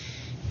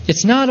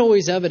it's not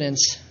always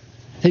evidence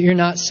that you're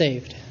not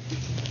saved.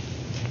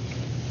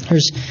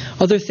 There's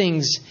other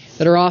things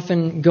that are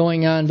often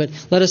going on, but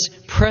let us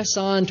press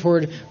on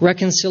toward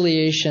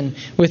reconciliation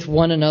with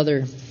one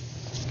another,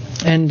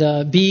 and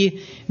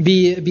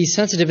be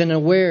sensitive and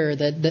aware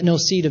that no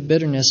seed of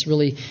bitterness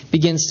really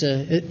begins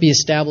to be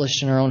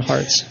established in our own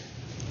hearts.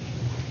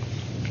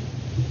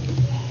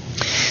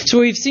 So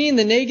we've seen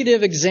the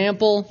negative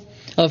example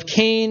of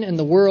Cain and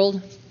the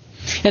world.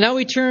 And now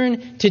we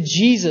turn to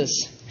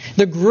Jesus,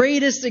 the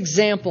greatest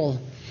example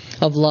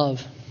of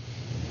love.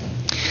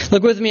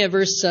 Look with me at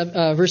verse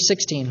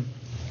 16.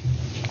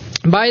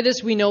 By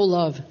this we know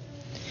love,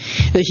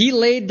 that He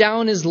laid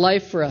down His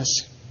life for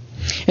us,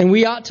 and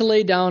we ought to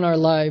lay down our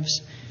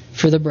lives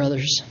for the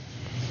brothers.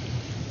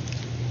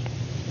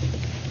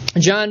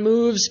 John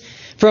moves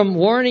from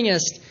warning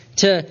us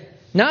to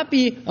not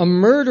be a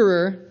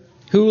murderer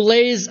who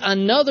lays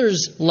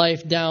another's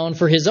life down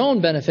for his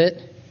own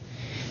benefit,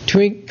 to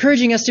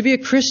encouraging us to be a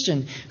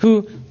Christian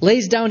who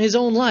lays down his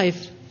own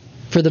life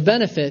for the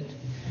benefit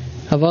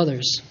of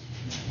others.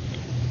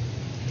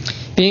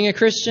 Being a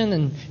Christian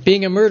and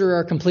being a murderer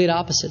are complete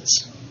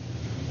opposites.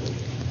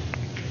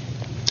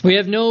 We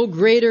have no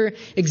greater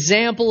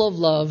example of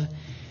love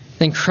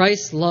than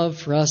Christ's love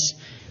for us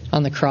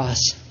on the cross.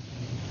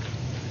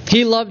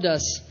 He loved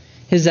us,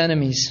 His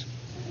enemies.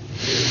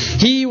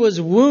 He was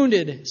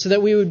wounded so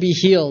that we would be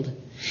healed.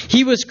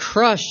 He was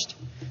crushed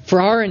for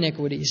our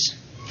iniquities.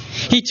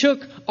 He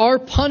took our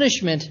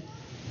punishment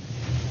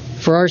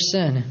for our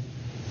sin.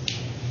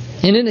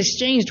 And in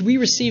exchange, we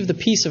received the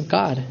peace of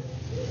God.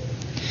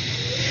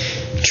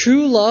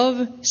 True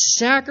love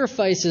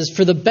sacrifices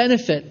for the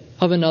benefit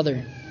of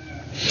another.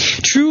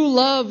 True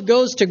love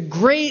goes to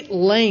great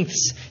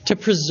lengths to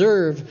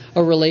preserve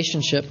a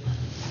relationship.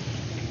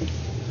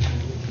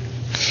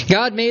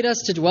 God made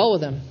us to dwell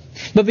with Him.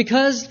 But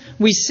because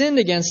we sinned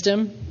against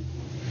Him,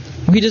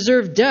 we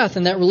deserve death,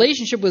 and that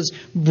relationship was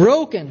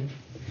broken.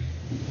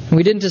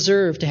 We didn't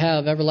deserve to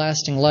have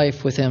everlasting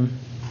life with Him.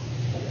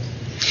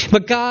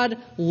 But God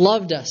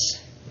loved us.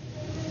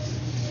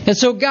 And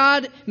so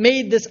God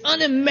made this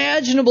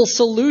unimaginable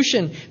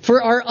solution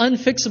for our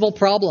unfixable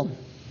problem.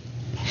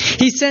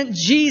 He sent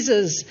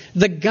Jesus,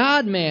 the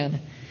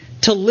God-man,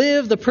 to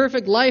live the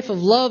perfect life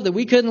of love that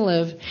we couldn't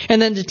live, and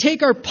then to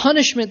take our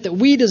punishment that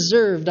we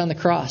deserved on the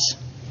cross.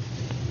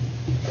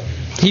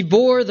 He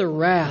bore the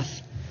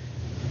wrath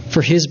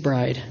for His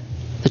bride,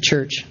 the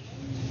church.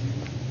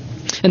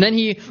 And then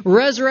He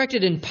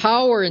resurrected in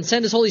power and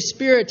sent His Holy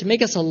Spirit to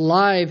make us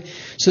alive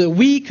so that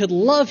we could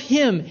love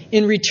Him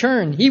in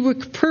return. He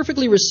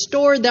perfectly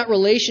restored that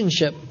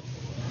relationship.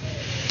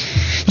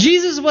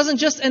 Jesus wasn't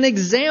just an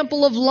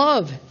example of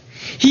love.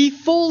 He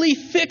fully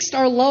fixed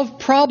our love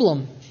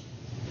problem.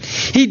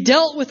 He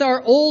dealt with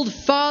our old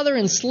father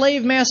and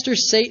slave master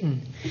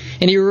Satan,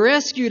 and He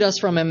rescued us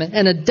from him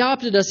and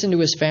adopted us into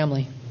His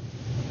family.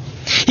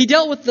 He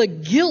dealt with the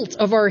guilt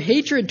of our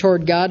hatred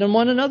toward God and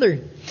one another,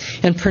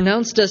 and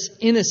pronounced us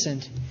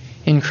innocent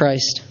in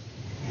Christ.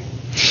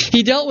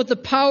 He dealt with the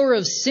power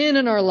of sin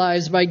in our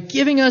lives by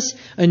giving us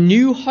a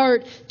new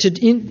heart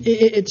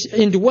it's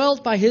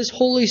indwelt by His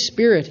Holy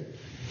Spirit.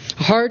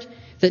 A heart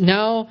that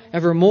now,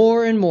 ever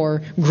more and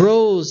more,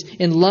 grows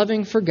in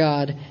loving for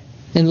God,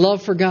 in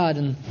love for God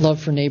and love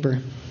for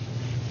neighbor.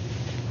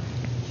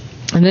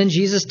 And then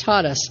Jesus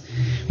taught us,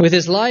 with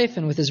His life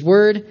and with His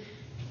word,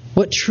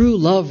 what true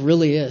love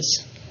really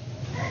is.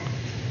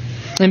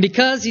 And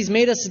because He's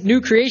made us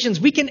new creations,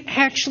 we can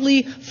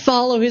actually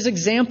follow His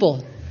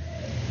example.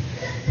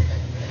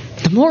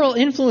 The moral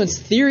influence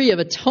theory of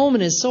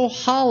atonement is so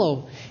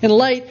hollow in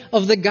light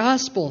of the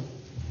gospel.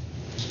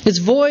 It's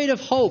void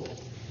of hope.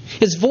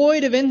 It's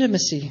void of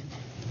intimacy.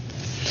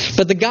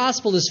 But the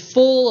gospel is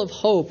full of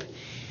hope.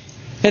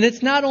 And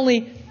it's not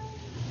only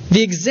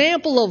the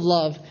example of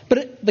love,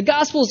 but the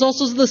gospel is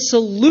also the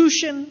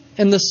solution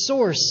and the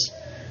source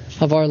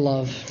of our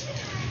love.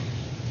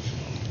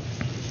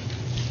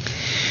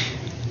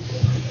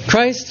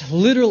 Christ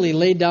literally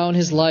laid down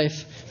His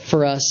life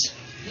for us.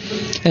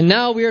 And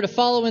now we are to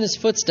follow in His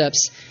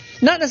footsteps.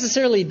 Not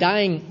necessarily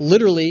dying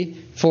literally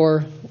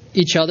for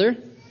each other,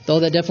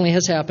 though that definitely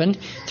has happened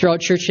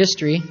throughout church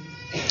history.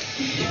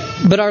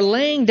 But our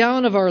laying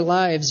down of our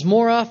lives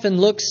more often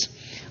looks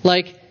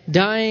like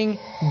dying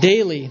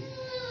daily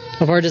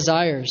of our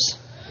desires,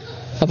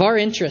 of our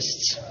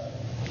interests,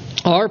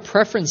 our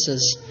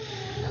preferences,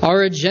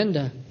 our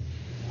agenda,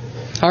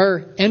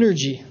 our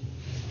energy,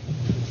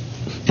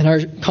 and our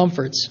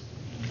comforts,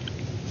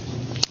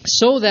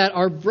 so that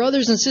our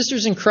brothers and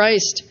sisters in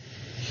Christ,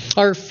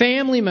 our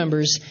family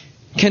members,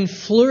 can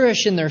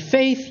flourish in their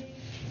faith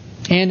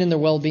and in their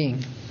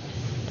well-being.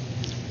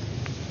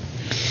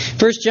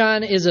 1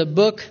 John is a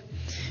book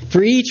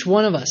for each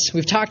one of us.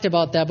 We've talked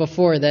about that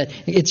before, that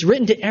it's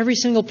written to every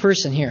single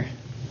person here.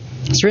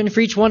 It's written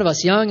for each one of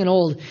us, young and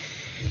old.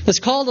 This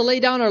call to lay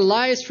down our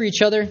lives for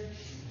each other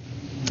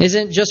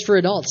isn't just for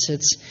adults.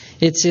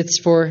 It's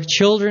for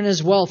children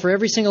as well, for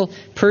every single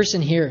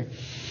person here.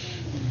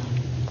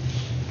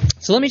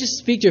 So let me just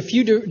speak to a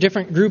few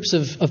different groups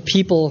of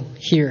people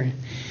here.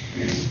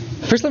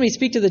 First, let me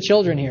speak to the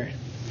children here.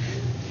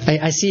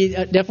 I see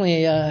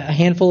definitely a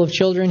handful of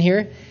children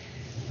here.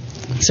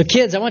 So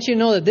kids, I want you to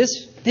know that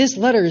this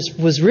letter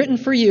was written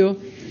for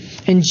you,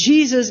 and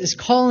Jesus is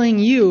calling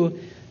you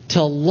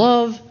to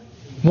love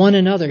one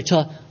another,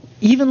 to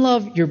even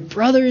love your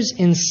brothers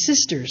and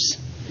sisters.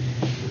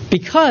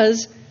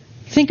 Because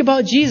think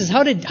about Jesus.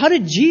 How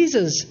did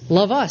Jesus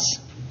love us?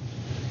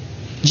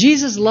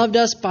 Jesus loved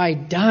us by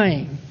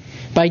dying,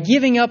 by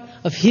giving up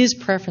of His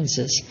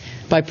preferences,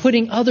 by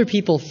putting other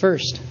people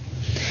first.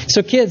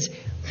 So kids,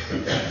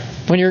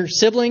 when your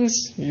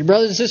siblings, your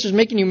brothers and sisters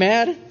making you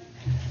mad,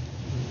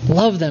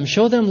 love them.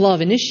 Show them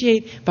love.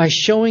 Initiate by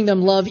showing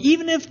them love,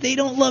 even if they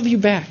don't love you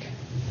back.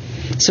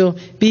 So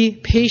be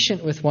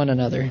patient with one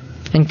another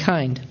and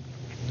kind.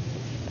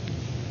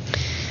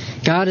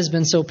 God has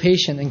been so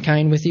patient and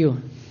kind with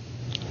you.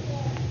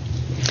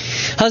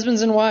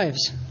 Husbands and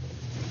wives,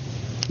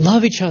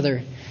 love each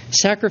other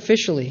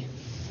sacrificially.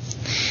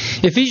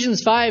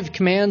 Ephesians 5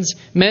 commands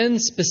men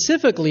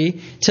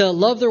specifically to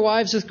love their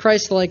wives with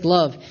Christ-like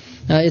love.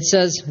 It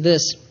says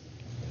this: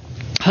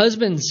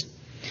 Husbands,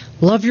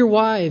 love your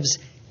wives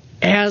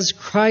as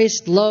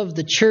Christ loved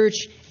the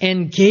church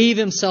and gave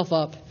Himself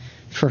up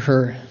for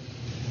her.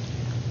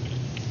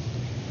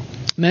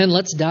 Men,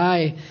 let's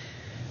die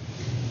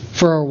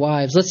for our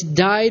wives. Let's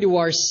die to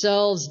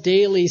ourselves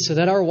daily so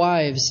that our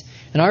wives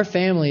and our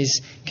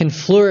families can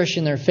flourish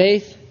in their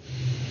faith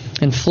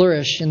and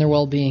flourish in their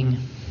well-being.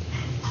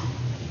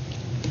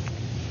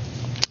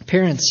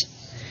 Parents,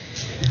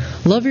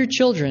 love your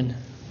children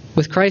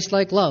with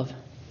Christ-like love.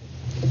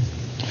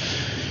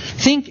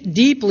 Think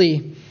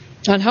deeply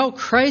on how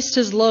Christ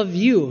has loved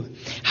you,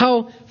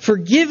 how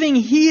forgiving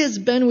He has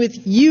been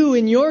with you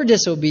in your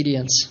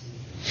disobedience,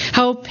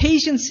 how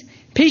patient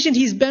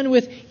He's been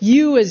with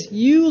you as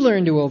you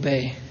learn to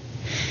obey,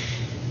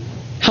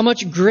 how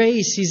much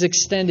grace He's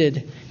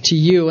extended to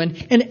you, and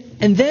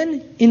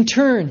then in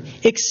turn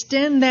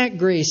extend that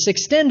grace,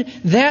 extend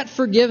that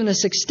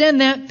forgiveness,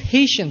 extend that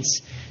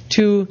patience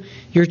to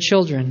your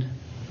children.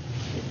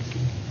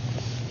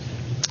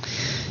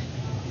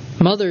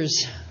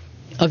 Mothers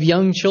of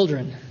young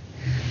children,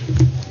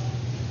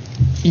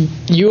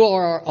 you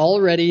are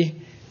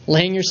already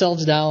laying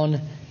yourselves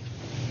down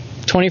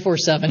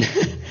 24/7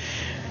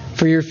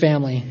 for your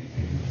family.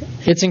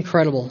 It's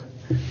incredible.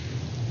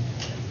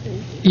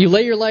 You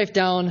lay your life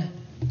down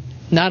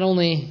not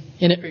only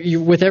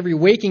with every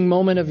waking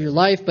moment of your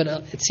life, but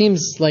it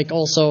seems like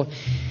also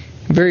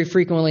very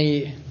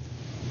frequently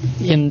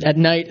at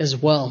night as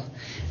well,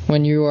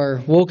 when you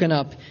are woken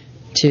up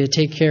to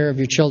take care of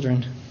your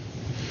children.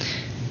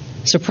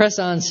 So press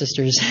on,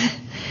 sisters.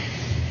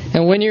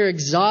 And when you're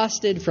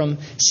exhausted from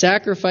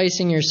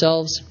sacrificing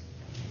yourselves,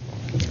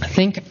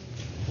 think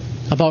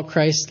about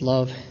Christ's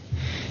love.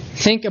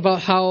 Think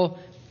about how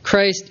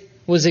Christ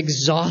was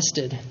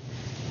exhausted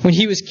when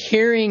he was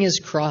carrying his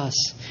cross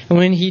and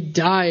when he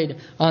died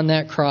on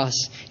that cross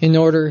in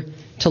order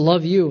to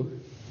love you.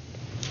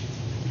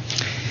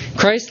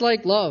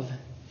 Christ-like love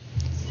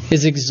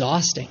is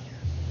exhausting.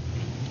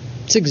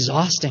 It's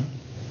exhausting.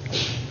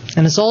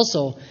 And it's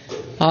also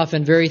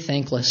often very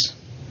thankless.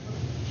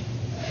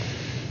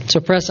 So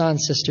press on,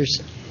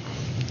 sisters.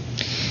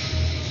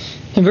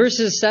 In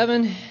verses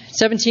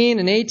 17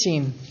 and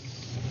 18,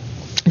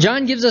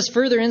 John gives us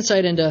further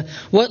insight into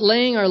what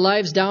laying our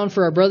lives down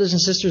for our brothers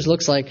and sisters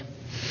looks like.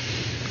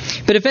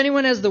 But if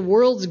anyone has the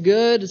world's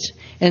goods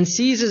and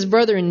sees his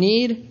brother in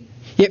need,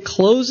 yet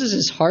closes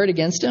his heart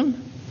against him,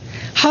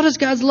 how does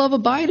God's love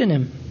abide in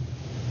him?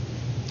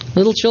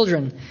 Little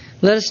children,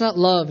 let us not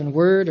love in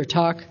word or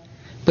talk,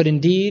 but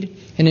in deed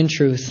and in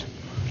truth.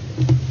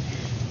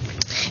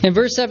 In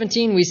verse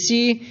 17, we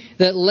see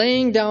that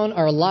laying down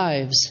our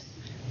lives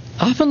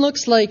often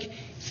looks like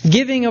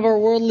giving of our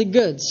worldly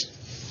goods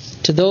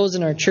to those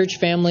in our church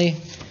family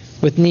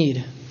with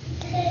need.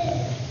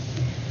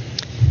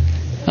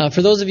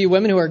 For those of you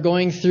women who are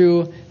going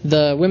through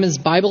the women's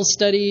Bible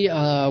study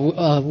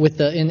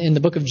in the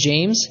book of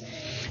James,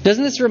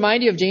 doesn't this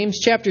remind you of James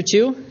chapter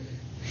 2?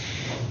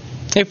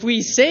 If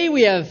we say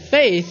we have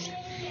faith,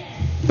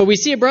 but we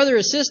see a brother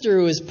or sister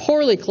who is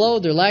poorly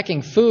clothed or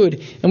lacking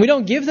food, and we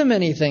don't give them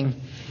anything,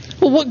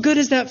 well, what good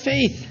is that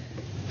faith?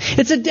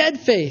 It's a dead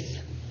faith.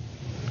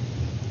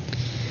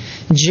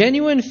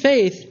 Genuine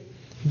faith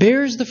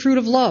bears the fruit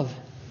of love.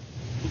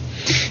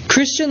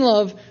 Christian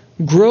love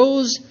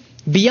grows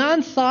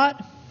beyond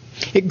thought.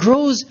 It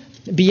grows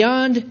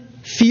beyond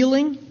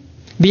feeling,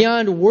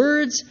 beyond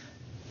words,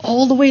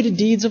 all the way to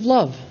deeds of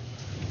love.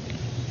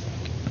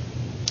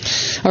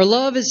 Our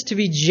love is to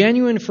be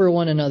genuine for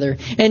one another.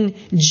 And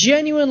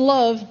genuine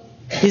love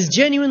is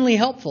genuinely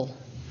helpful.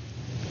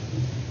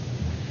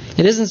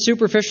 It isn't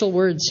superficial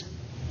words.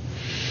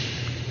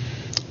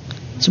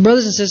 So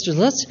brothers and sisters,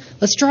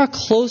 let's draw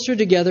closer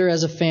together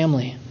as a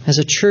family, as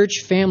a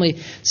church family,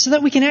 so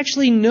that we can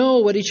actually know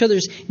what each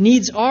other's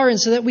needs are and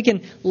so that we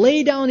can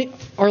lay down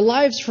our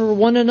lives for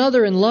one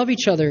another and love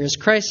each other as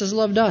Christ has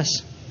loved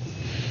us.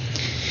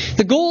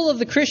 The goal of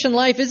the Christian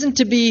life isn't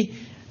to be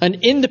an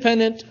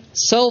independent,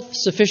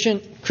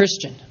 self-sufficient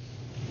Christian.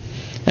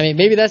 I mean,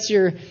 maybe that's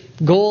your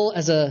goal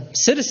as a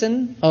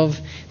citizen of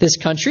this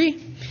country,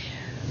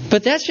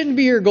 but that shouldn't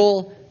be your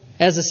goal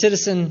as a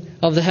citizen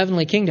of the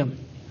heavenly kingdom.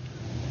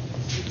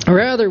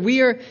 Rather,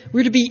 we're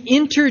to be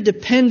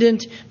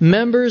interdependent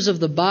members of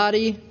the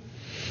body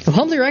who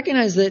humbly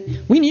recognize that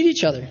we need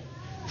each other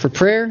for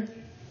prayer,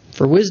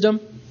 for wisdom,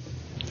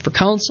 for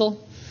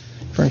counsel,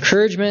 for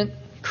encouragement,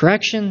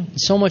 correction,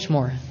 and so much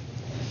more.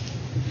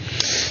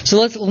 So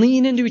let's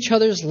lean into each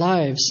other's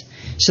lives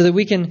so that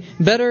we can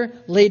better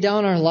lay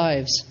down our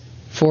lives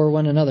for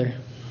one another.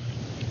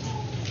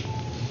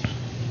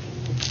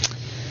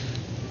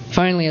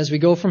 Finally, as we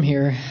go from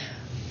here,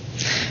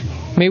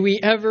 may we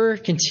ever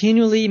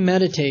continually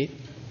meditate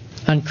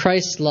on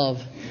Christ's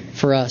love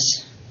for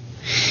us.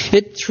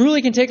 It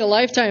truly can take a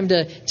lifetime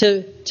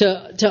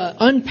to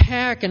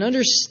unpack and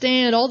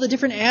understand all the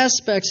different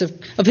aspects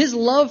of His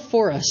love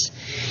for us.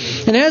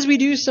 And as we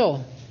do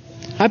so,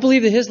 I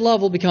believe that His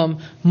love will become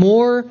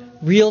more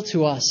real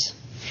to us.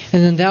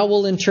 And then that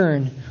will in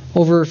turn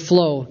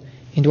overflow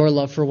into our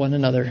love for one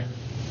another.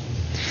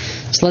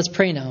 So let's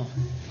pray now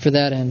for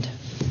that end.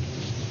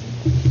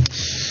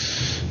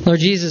 Lord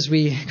Jesus,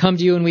 we come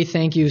to You and we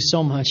thank You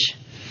so much.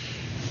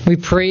 We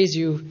praise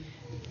You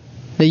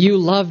that You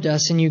loved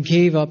us and You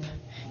gave up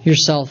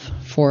Yourself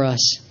for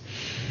us.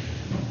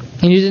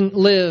 And You didn't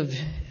live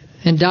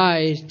and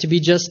die to be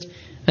just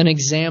an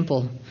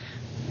example,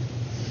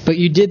 but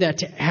You did that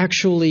to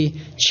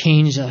actually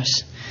change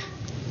us,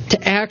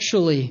 to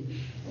actually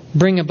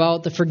bring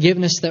about the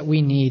forgiveness that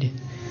we need,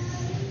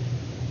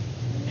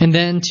 and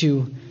then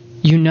to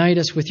unite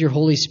us with Your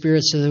Holy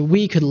Spirit so that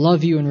we could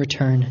love You in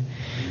return.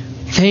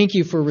 Thank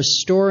You for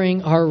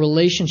restoring our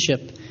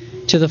relationship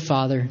to the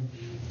Father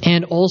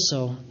and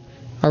also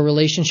our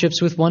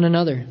relationships with one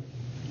another.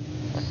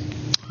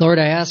 Lord,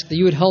 I ask that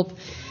You would help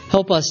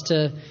us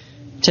to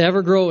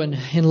ever grow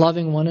in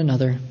loving one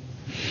another.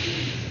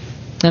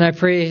 And I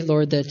pray,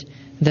 Lord,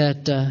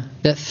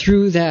 that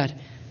through that,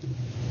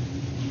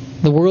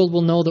 the world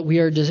will know that we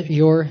are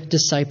Your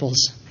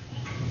disciples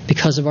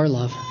because of our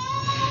love.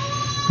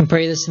 We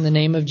pray this in the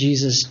name of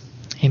Jesus.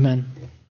 Amen.